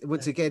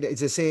once again,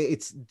 as I say,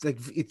 it's like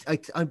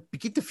I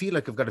begin to feel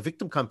like I've got a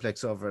victim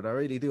complex over it. I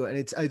really do,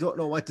 and I don't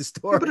know what the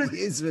story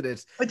is with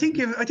it. I think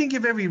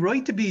you've every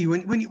right to be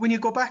when you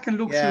go back and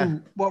look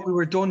through what we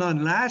were done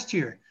on last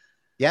year.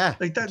 Yeah,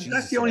 like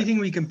that's the only thing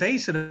we can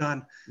base it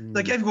on.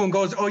 Like, everyone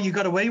goes, "Oh, you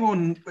got away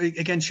one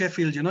against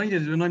Sheffield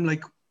United," and I'm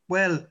like,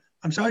 "Well,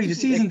 I'm sorry, the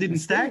season didn't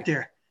start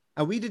there."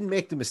 And we didn't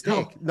make the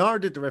mistake, nor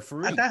did the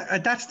referee.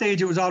 At that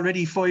stage, it was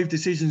already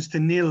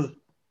 5-0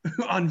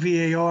 on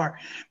VAR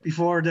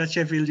before that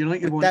Sheffield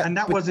United one. And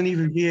that wasn't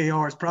even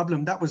VAR's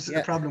problem. That was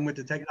a problem with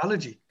the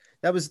technology.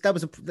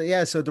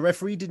 So the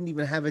referee didn't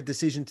even have a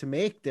decision to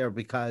make there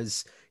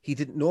because he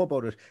didn't know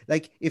about it.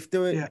 Like, if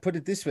there, put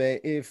it this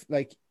way, if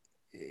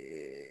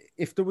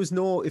there was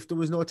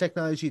no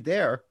technology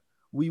there,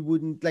 we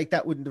wouldn't, like,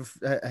 that wouldn't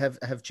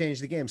have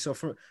changed the game. So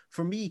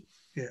for me,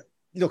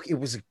 look, it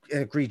was an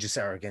egregious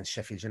error against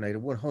Sheffield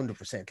United,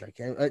 100%. Like,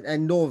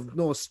 and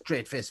no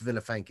straight-faced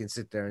Villa fan can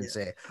sit there and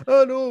say,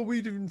 "Oh no, we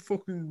didn't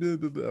fucking blah,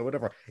 blah, blah,"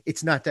 whatever.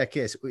 It's not that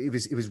case. It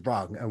was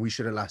wrong, and we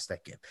should have lost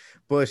that game.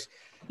 But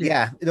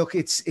look,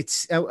 it's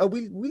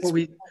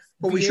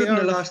we shouldn't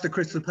have lost the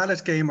Crystal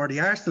Palace game or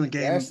the Arsenal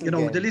game.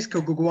 The list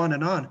could go on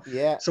and on.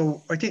 Yeah.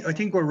 So I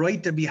think we're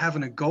right to be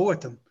having a go at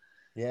them.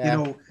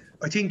 Yeah.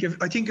 I think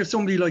if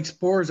somebody like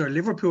Spurs or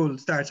Liverpool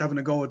starts having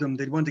a go at them,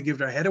 they'd want to give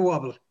their head a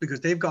wobble, because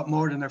they've got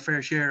more than their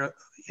fair share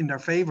in their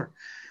favour.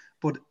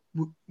 But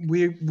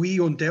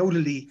we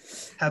undoubtedly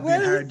have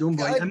been hard done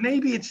by, and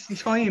maybe it's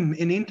time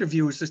in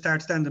interviews to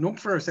start standing up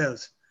for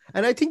ourselves.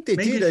 And I think they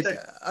did.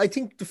 I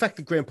think the fact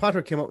that Graham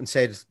Potter came out and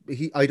said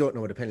I don't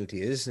know what a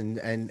penalty is,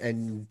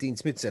 and Dean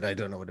Smith said I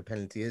don't know what a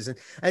penalty is,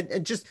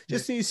 and just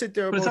so you sit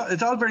there. But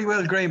it's all very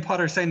well Graham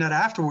Potter saying that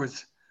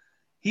afterwards.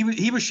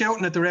 He was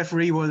shouting at the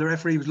referee while the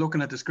referee was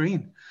looking at the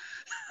screen.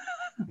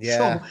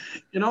 Yeah. So,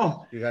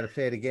 you got to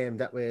play the game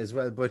that way as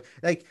well. But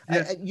like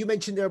you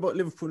mentioned there about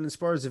Liverpool and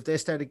Spurs, if they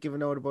started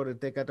giving out about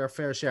it, they got their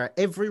fair share.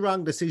 Every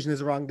wrong decision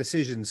is a wrong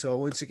decision. So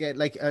once again,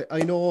 like I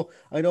know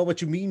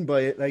what you mean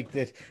by it. Like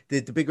that,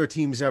 the bigger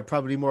teams are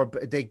probably more.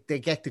 They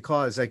get the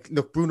cause. Like,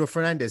 look, Bruno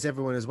Fernandes.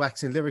 Everyone is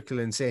waxing lyrical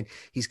and saying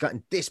he's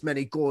gotten this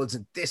many goals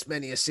and this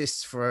many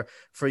assists for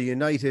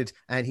United,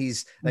 and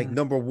he's like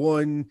number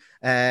one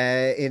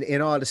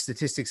in all the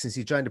statistics since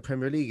he joined the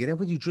Premier League. And then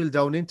when you drill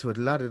down into it,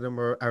 a lot of them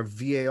are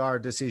VAR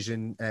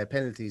decision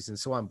penalties and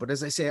so on. But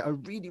as I say, I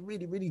really,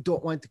 really, really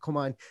don't want to come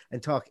on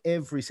and talk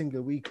every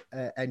single week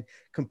and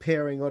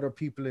comparing other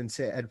people and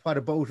say, and what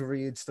about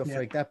and stuff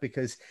like that,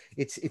 because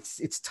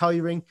it's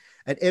tiring,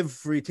 and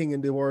everything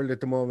in the world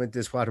at the moment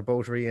is what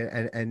about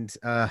and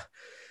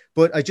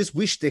but I just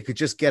wish they could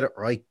just get it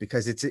right,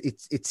 because it's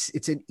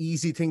an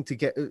easy thing to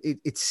get.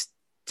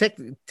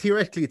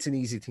 Theoretically it's an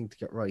easy thing to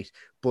get right,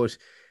 but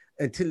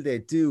until they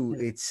do,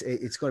 it's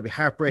going to be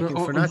heartbreaking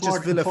for not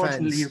just Villa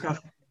fans.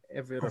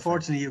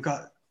 Unfortunately, you've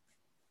got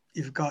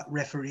you've got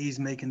referees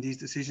making these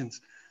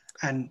decisions,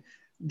 and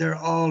they're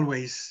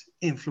always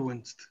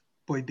influenced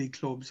by big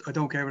clubs. I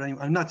don't care what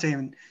anyone. I'm not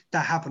saying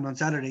that happened on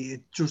Saturday.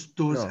 It just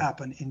does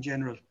happen in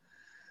general.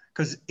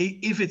 Because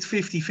if it's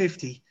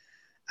 50-50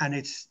 and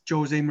it's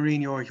Jose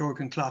Mourinho or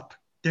Jurgen Klopp,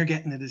 they're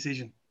getting a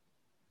decision.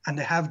 And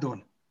they have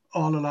done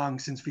all along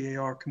since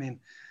VAR come in.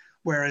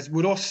 Whereas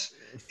with us,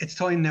 it's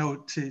time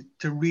now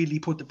to really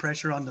put the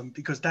pressure on them,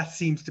 because that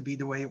seems to be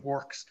the way it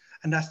works.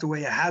 And that's the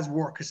way it has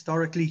worked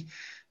historically.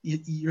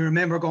 You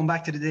remember going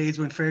back to the days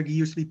when Fergie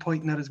used to be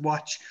pointing at his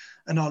watch,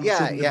 and all of a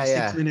sudden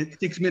there was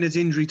 6 minutes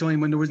injury time,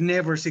 when there was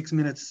never 6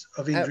 minutes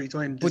of injury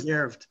time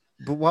deserved.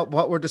 But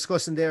what we're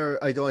discussing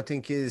there, I don't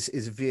think is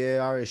a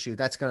VAR issue.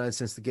 That's gone on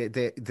since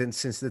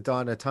the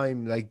dawn of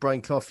time. Like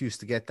Brian Clough used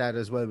to get that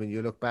as well. When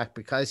you look back,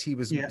 because he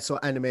was so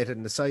animated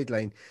in the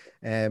sideline,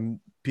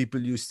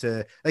 people used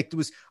to, like, there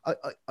was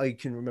I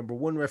can remember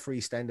one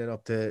referee standing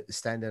up to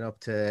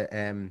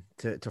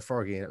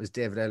Fergie, and it was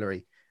David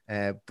Ellery.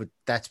 But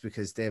that's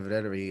because David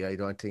Ellery, I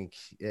don't think,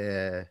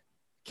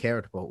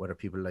 cared about whether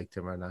people liked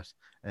him or not,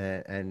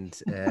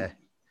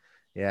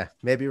 yeah,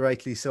 maybe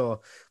rightly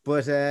so.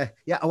 But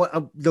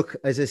look,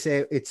 as I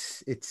say,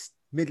 it's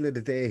middle of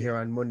the day here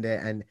on Monday,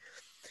 and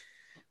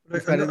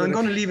I'm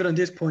going to leave it on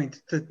this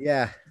point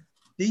that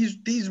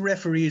these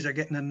referees are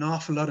getting an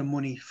awful lot of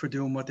money for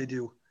doing what they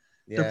do.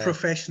 They're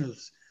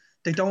professionals.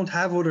 They don't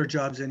have other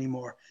jobs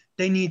anymore.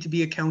 They need to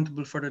be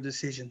accountable for their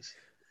decisions.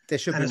 They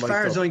should. And as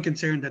far as I'm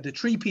concerned, that the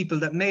three people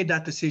that made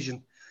that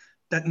decision,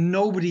 that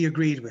nobody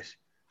agreed with,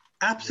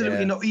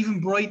 absolutely no. Even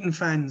Brighton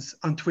fans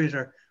on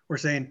Twitter were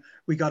saying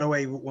we got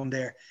away with one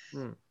there.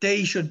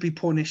 They should be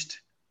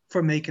punished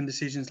for making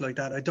decisions like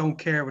that. I don't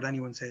care what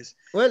anyone says.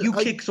 Well, you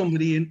kick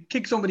somebody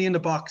in the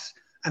box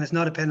and it's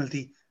not a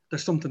penalty,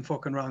 there's something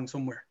fucking wrong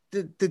somewhere.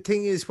 The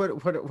thing is,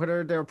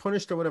 whether they're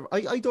punished or whatever,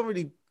 I don't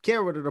really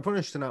care whether they're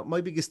punished or not.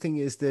 My biggest thing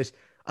is that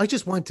I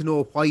just want to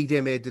know why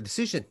they made the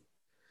decision.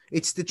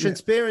 It's the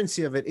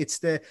transparency of it.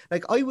 It's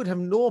I would have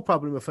no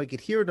problem if I could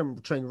hear them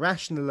try and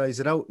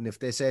rationalize it out. And if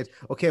they said,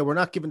 okay, we're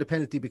not giving the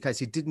penalty because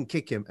he didn't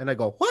kick him. And I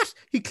go, what?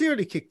 He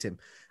clearly kicked him.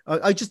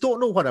 I just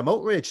don't know what I'm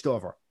outraged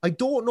over. I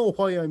don't know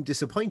why I'm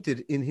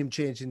disappointed in him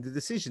changing the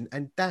decision.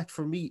 And that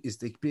for me is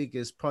the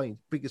biggest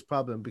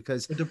problem,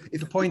 because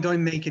the point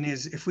I'm making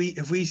is if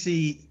we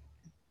see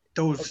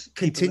those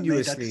continuously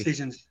people that made that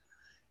decisions,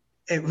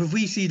 if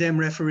we see them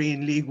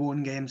refereeing League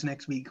One games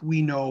next week,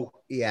 we know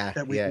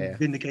that we've been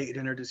vindicated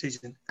in our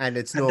decision. And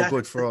it's no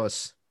good for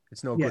us.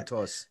 It's no good to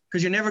us.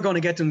 Because you're never going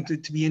to get them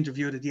to be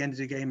interviewed at the end of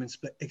the game and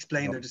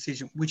explain their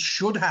decision, which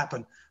should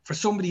happen. For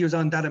somebody who's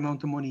on that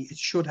amount of money, it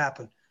should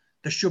happen.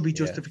 There should be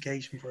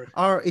justification for it.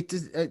 Or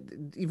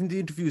even the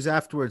interviews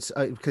afterwards,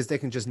 because they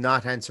can just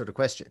not answer the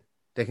question.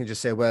 They can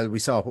just say, well, we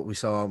saw what we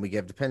saw and we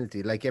gave the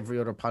penalty, like every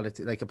other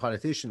like a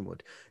politician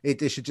would.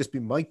 They should just be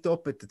mic'd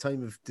up at the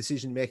time of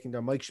decision making.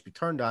 Their mic should be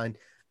turned on,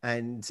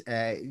 and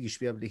you should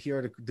be able to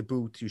hear the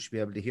booth. You should be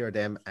able to hear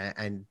them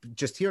and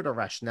just hear the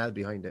rationale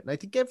behind it. And I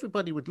think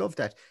everybody would love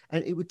that,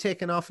 and it would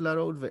take an awful lot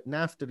out of it. And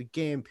after the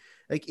game,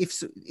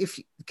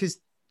 because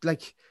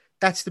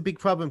that's the big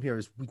problem here,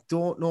 is we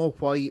don't know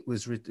why it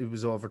was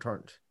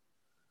overturned.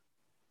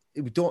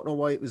 We don't know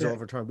why it was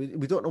overturned.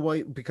 We don't know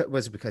why.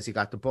 Was it because he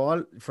got the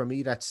ball? For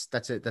me, that's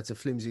a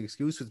flimsy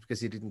excuse. Was it because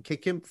he didn't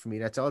kick him? For me,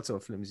 that's also a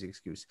flimsy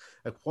excuse.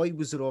 Like, why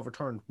was it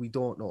overturned? We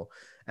don't know,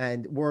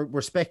 and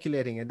we're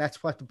speculating, and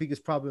that's what the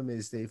biggest problem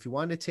is. That if you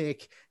want to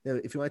take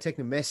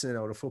the messing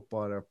out of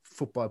football or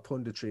football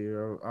punditry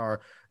or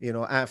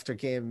after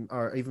game,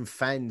 or even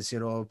fans,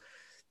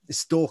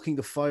 stoking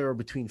the fire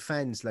between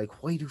fans,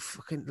 like, why do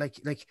fucking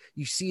like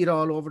you see it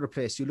all over the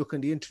place. You look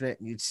on the internet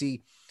and you'd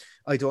see,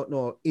 I don't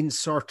know,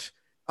 insert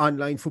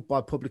online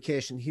football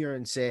publication here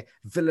and say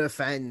Villa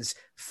fans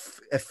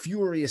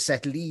furious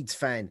at Leeds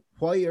fan.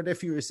 Why are they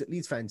furious at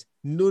Leeds fans?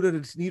 Neither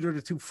of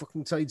the two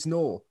fucking sides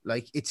know.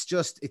 Like, it's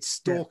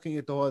stoking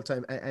it the whole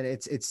time, and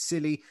it's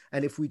silly.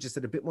 And if we just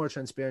had a bit more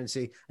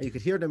transparency, and you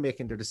could hear them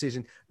making their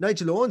decision.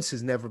 Nigel Owens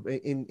has never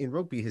in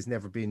rugby has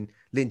never been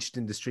lynched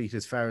in the street,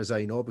 as far as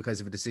I know,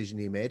 because of a decision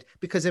he made,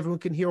 because everyone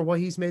can hear why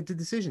he's made the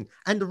decision,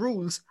 and the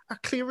rules are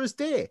clear as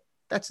day.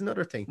 That's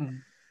another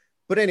thing.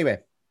 But anyway,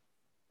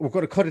 we're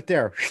going to cut it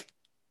there.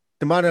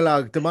 The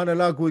monologue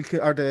will,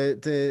 or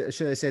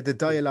the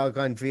dialogue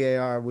on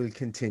VAR will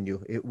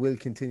continue. It will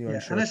continue. I'm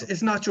sure. And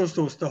it's not just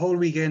us. The whole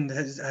weekend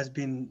has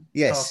been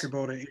talked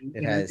about it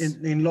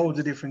in loads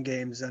of different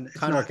games, and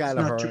it's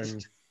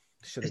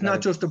not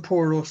just a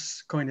poor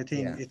us kind of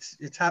thing. Yeah.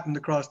 It's happened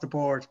across the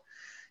board.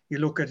 You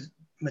look at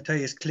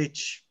Matthias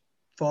Klitsch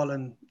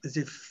falling as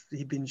if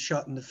he'd been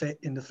shot in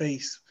the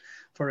face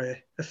for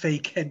a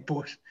fake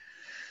headbutt.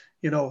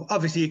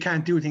 Obviously you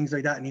can't do things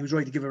like that, and he was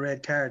right to give a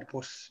red card,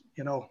 but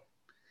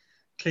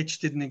Klitsch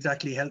didn't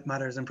exactly help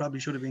matters and probably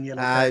should have been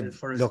yellow carded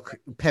for his... Look,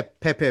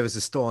 Pepe was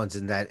the stones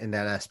in that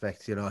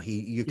aspect.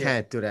 You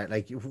can't do that.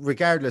 Like,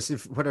 regardless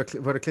if whether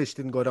Klitsch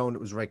didn't go down, it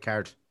was a red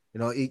card.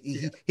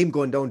 Him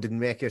going down didn't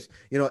make it.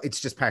 It's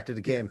just part of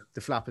the game.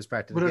 The flop is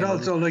part of the game. But I'd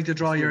also like to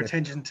draw your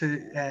attention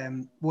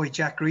to why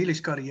Jack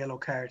Grealish got a yellow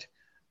card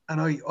And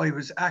I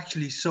was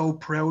actually so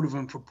proud of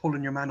him for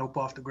pulling your man up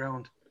off the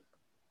ground.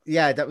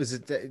 Yeah, that was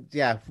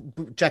yeah.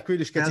 Jack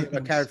Grealish gets the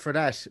other Veltman's. card for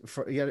that.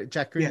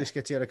 Jack Grealish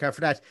gets the other card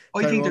for that.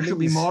 I think there should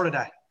be Mings, more of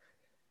that.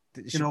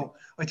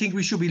 I think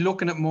we should be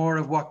looking at more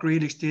of what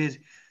Grealish did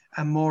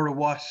and more of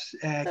what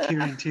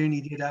Kieran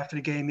Tierney did after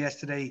the game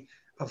yesterday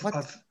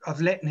of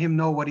letting him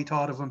know what he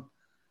thought of him.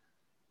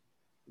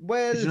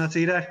 Well, did you not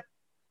see that?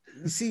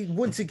 See,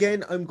 once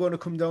again, I'm going to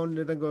come down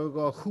and I'm going to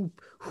go,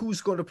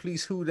 who's going to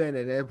police who then,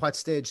 and at what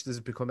stage does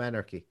it become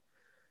anarchy?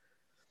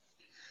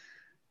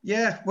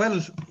 Yeah,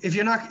 well, if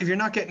you're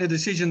not getting a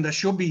decision that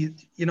should be,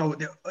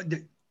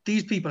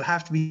 these people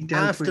have to be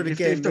dealt after with.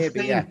 The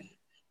game,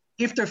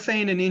 if they're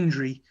feigning an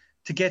injury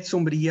to get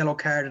somebody yellow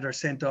carded or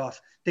sent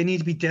off, they need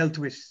to be dealt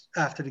with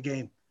after the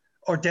game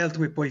or dealt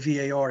with by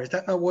VAR. Is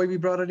that not why we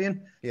brought it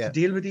in? Yeah. To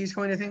deal with these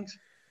kind of things?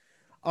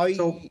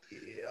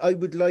 I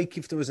would like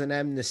if there was an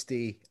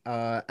amnesty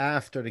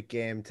after the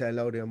game to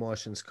allow the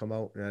emotions come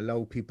out and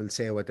allow people to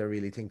say what they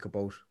really think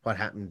about what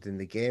happened in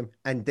the game,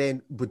 and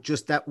then but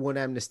just that one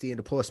amnesty in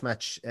the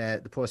post-match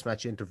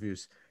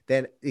interviews,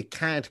 then it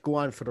can't go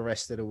on for the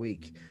rest of the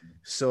week.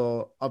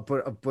 So,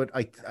 but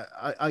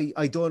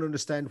I don't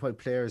understand why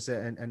players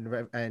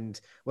and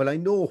well, I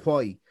know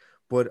why,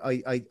 but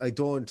I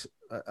don't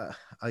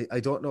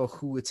know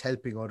who it's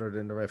helping other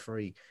than the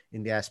referee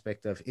in the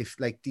aspect of if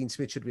like Dean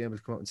Smith should be able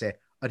to come out and say,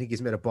 I think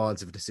he's made a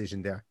balls of a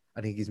decision there.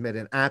 I think he's made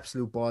an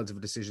absolute balls of a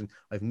decision.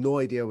 I have no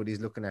idea what he's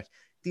looking at.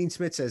 Dean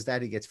Smith says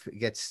that he gets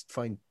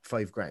fined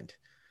 $5,000,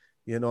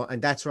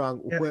 and that's wrong.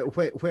 Yeah.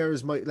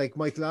 Whereas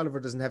Michael Oliver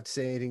doesn't have to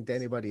say anything to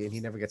anybody, and he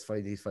never gets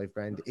fined these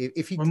 $5,000.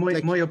 If he,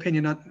 my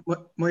opinion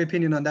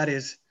on that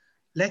is,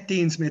 let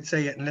Dean Smith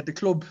say it and let the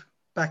club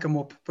back him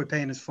up by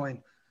paying his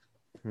fine,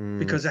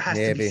 because it has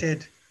to be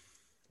said.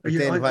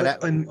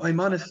 I'm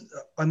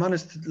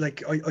honest.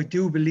 Like I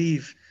do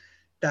believe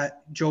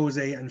that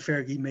Jose and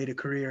Fergie made a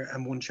career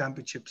and won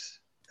championships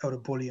out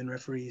of bullying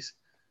referees,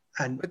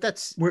 but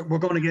that's we're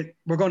going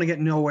to get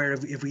nowhere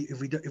if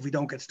we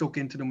don't get stuck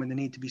into them when they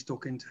need to be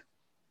stuck into,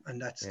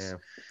 and that's.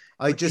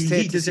 I just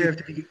he deserved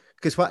to be.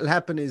 Because what will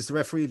happen is the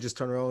referee will just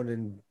turn around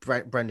and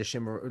brandish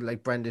him or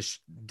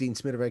brandish Dean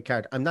Smith a red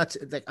card. I'm not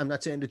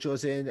saying that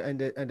Jose and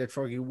that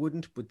Fergie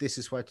wouldn't, but this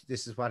is what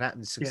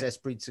happens. Success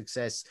breeds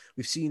success.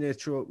 We've seen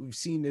it.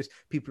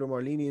 People are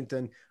more lenient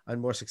and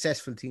more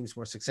successful teams,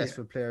 more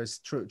successful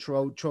players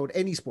throughout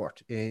any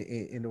sport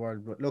in the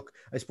world. But look,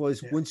 I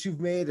suppose once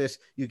you've made it,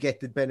 you get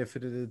the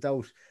benefit of the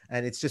doubt,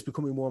 and it's just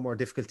becoming more and more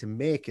difficult to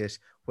make it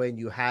when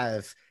you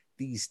have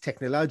these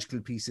technological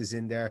pieces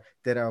in there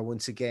that are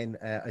once again,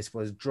 I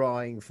suppose,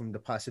 drawing from the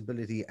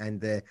possibility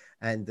and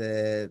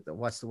the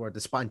what's the word,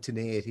 the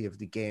spontaneity of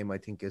the game, I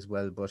think, as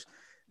well. But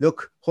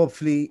look,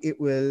 hopefully it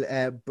will,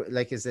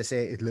 like as they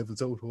say, it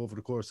levels out over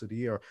the course of the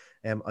year.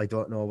 I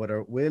don't know whether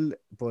it will,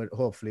 but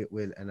hopefully it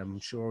will, and I'm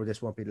sure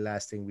this won't be the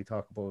last time we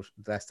talk about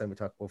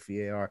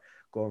VAR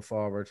going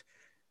forward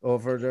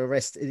over the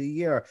rest of the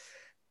year.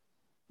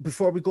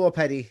 Before we go,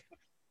 Paddy,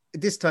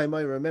 this time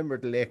I remember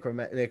the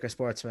Laker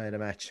Sportsman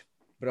match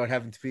without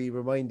having to be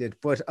reminded.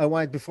 But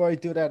before I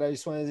do that, I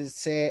just wanted to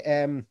say,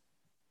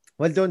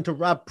 well done to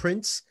Rob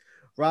Prince.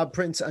 Rob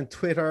Prince on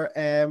Twitter.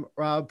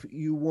 Rob,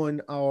 you won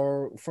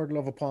our For the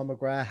Love of Paul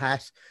McGrath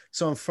hat.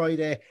 So on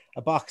Friday,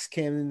 a box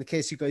came, in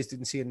case you guys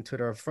didn't see it on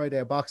Twitter, Friday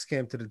a box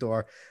came to the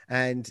door,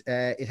 and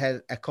it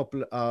had a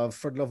couple of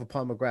For the Love of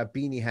Paul McGrath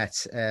beanie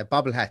hats,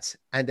 bobble hats,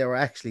 and they were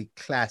actually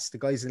class. The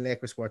guys in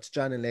Laker Sports,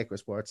 John in Laker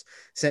Sports,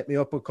 sent me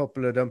up a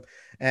couple of them,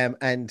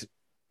 and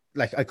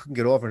like I couldn't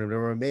get over them. They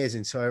were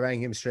amazing. So I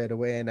rang him straight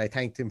away and I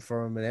thanked him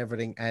for them and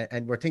everything.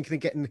 And we're thinking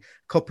of getting a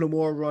couple of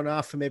more run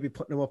off and maybe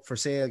putting them up for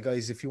sale,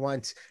 guys, if you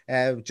want,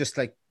 just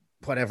like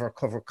whatever,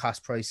 cover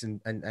cost price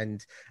and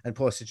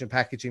postage and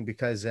packaging,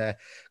 because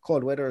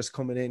cold weather is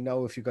coming in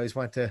now. If you guys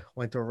want to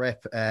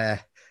rep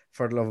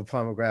For the Love of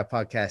Paul McGrath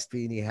podcast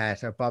beanie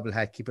hat or bobble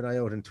hat, keep an eye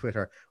out on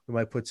Twitter. We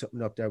might put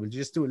something up there. We'll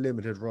just do a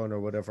limited run or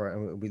whatever,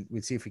 and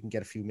we'll see if we can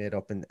get a few made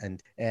up.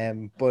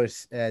 But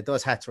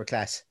those hats were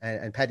class.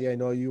 And Paddy, I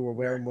know you were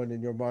wearing one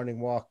in your morning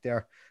walk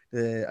there.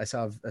 I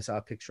saw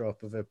a picture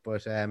up of it.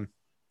 But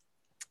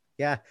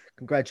yeah,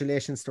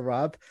 congratulations to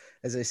Rob,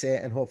 as I say,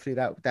 and hopefully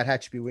that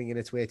hat should be winging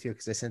its way to you,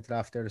 because I sent it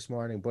off there this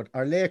morning. But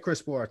our Laker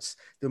Sports,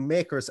 the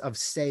makers of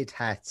said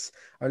hats,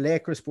 our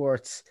Laker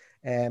Sports.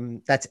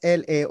 That's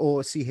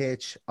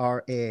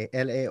LAOCHRA,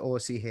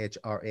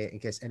 in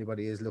case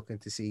anybody is looking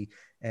to see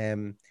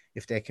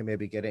if they can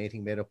maybe get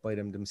anything made up by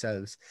them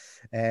themselves.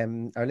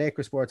 Our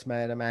Laker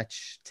Sportsman a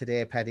match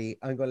today, Paddy.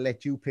 I'm going to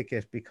let you pick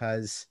it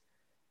because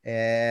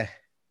for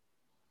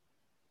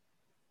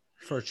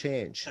a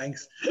change.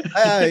 Thanks.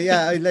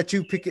 I let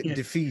you pick it in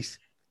defeat.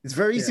 It's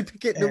very easy to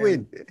pick it in the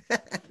win.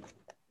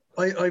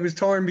 I was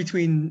torn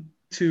between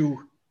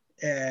two.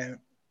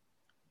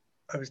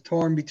 I was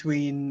torn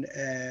between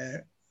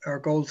our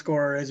goal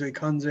scorer Ezri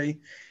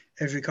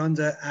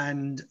Konza,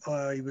 and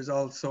I was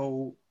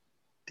also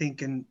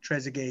thinking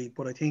Trezeguet.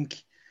 But I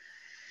think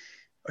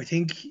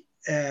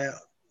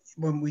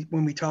when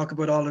we talk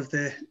about all of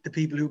the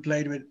people who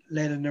played with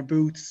lead in their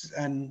boots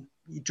and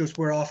just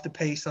were off the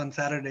pace on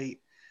Saturday.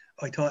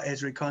 I thought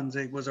Ezri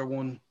Konsa was our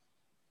one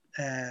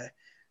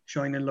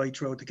shining light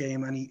throughout the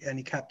game, and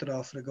he capped it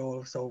off for the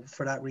goal. So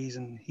for that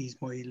reason, he's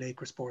my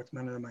Laker Sports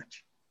Man of the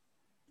Match.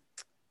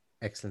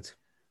 Excellent.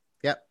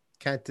 Yeah,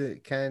 can't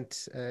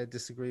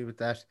disagree with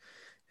that.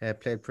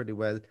 Played pretty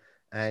well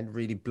and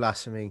really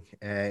blossoming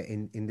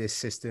in this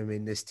system,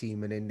 in this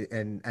team,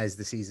 and as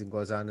the season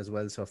goes on as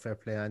well. So fair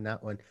play on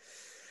that one.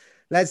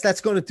 Lads,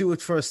 that's going to do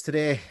it for us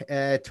today.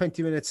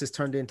 20 minutes has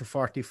turned into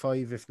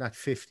 45, if not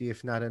 50,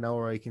 if not an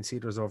hour. I can see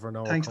there's over an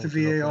hour. Thanks to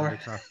VAR.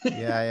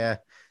 Yeah.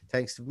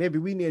 Thanks to, maybe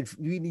we need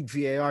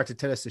VAR to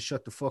tell us to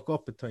shut the fuck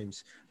up at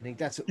times. I think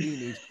that's what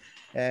we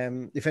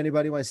need. If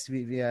anybody wants to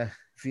be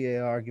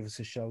VAR, give us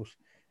a shout.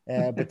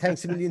 But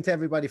thanks a million to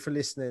everybody for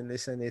listening.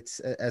 Listen, it's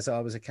as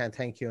always, I can't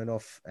thank you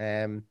enough.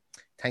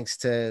 Thanks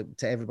to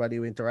everybody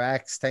who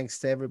interacts. Thanks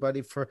to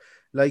everybody for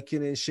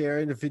liking and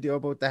sharing the video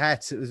about the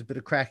hats. It was a bit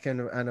of crack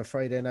on a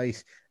Friday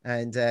night,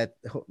 and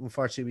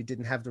unfortunately we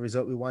didn't have the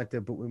result we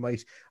wanted, but we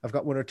might. I've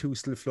got one or two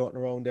still floating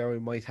around there. We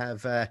might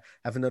have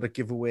another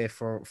giveaway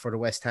for the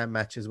West Ham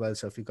match as well.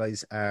 So if you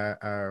guys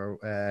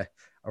are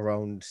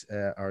around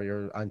or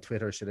you're on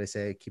Twitter, should I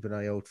say, keep an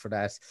eye out for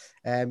that.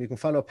 You can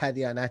follow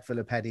Paddy on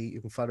 @VillaPaddy.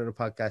 You can follow the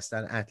podcast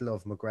on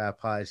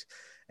 @LoveMcGrathPod.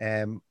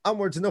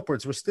 Onwards and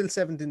upwards. We're still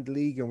 7th in the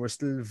league, and we're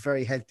still in a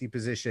very healthy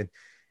position.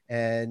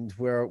 And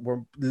we're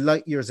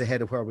light years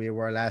ahead of where we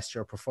were last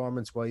year,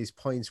 performance-wise,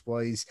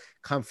 points-wise,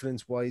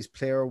 confidence-wise,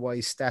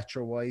 player-wise,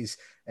 stature-wise,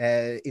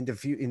 in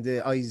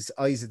the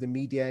eyes of the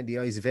media, and the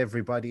eyes of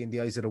everybody, in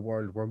the eyes of the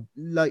world. We're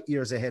light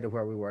years ahead of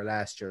where we were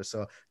last year.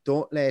 So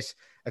don't let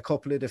a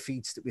couple of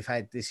defeats that we've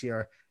had this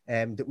year,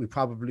 that we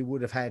probably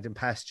would have had in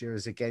past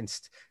years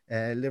against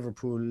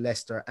Liverpool,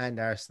 Leicester, and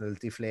Arsenal,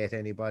 deflate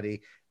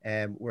anybody.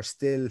 We're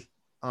still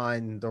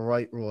on the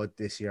right road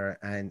this year,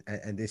 and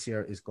this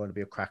year is going to be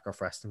a cracker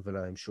for Aston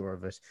Villa, I'm sure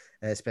of it,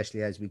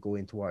 especially as we go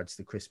in towards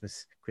the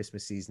Christmas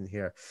season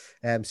here.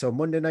 So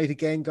Monday night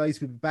again,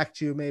 guys, we'll be back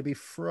to you maybe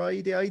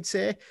Friday, I'd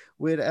say,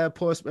 with a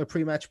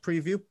pre-match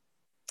preview.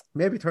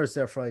 Maybe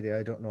Thursday or Friday,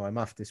 I don't know. I'm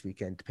off this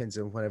weekend. Depends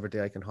on whatever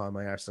day I can haul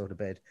my arse out of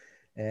bed.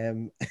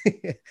 I'm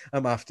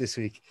off this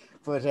week.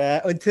 But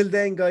until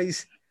then,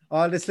 guys,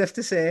 all that's left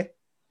to say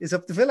is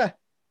up the Villa.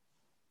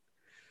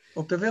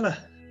 Up the Villa.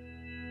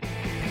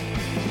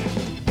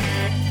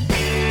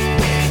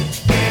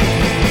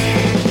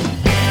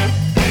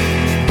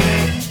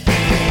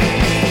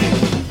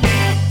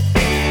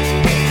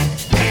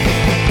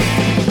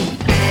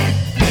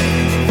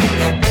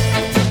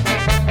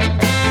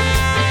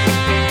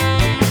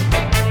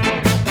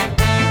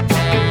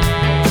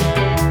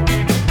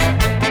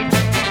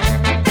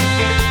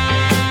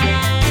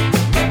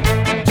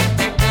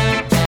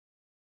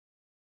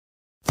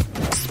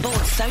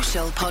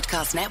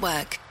 Podcast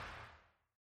Network.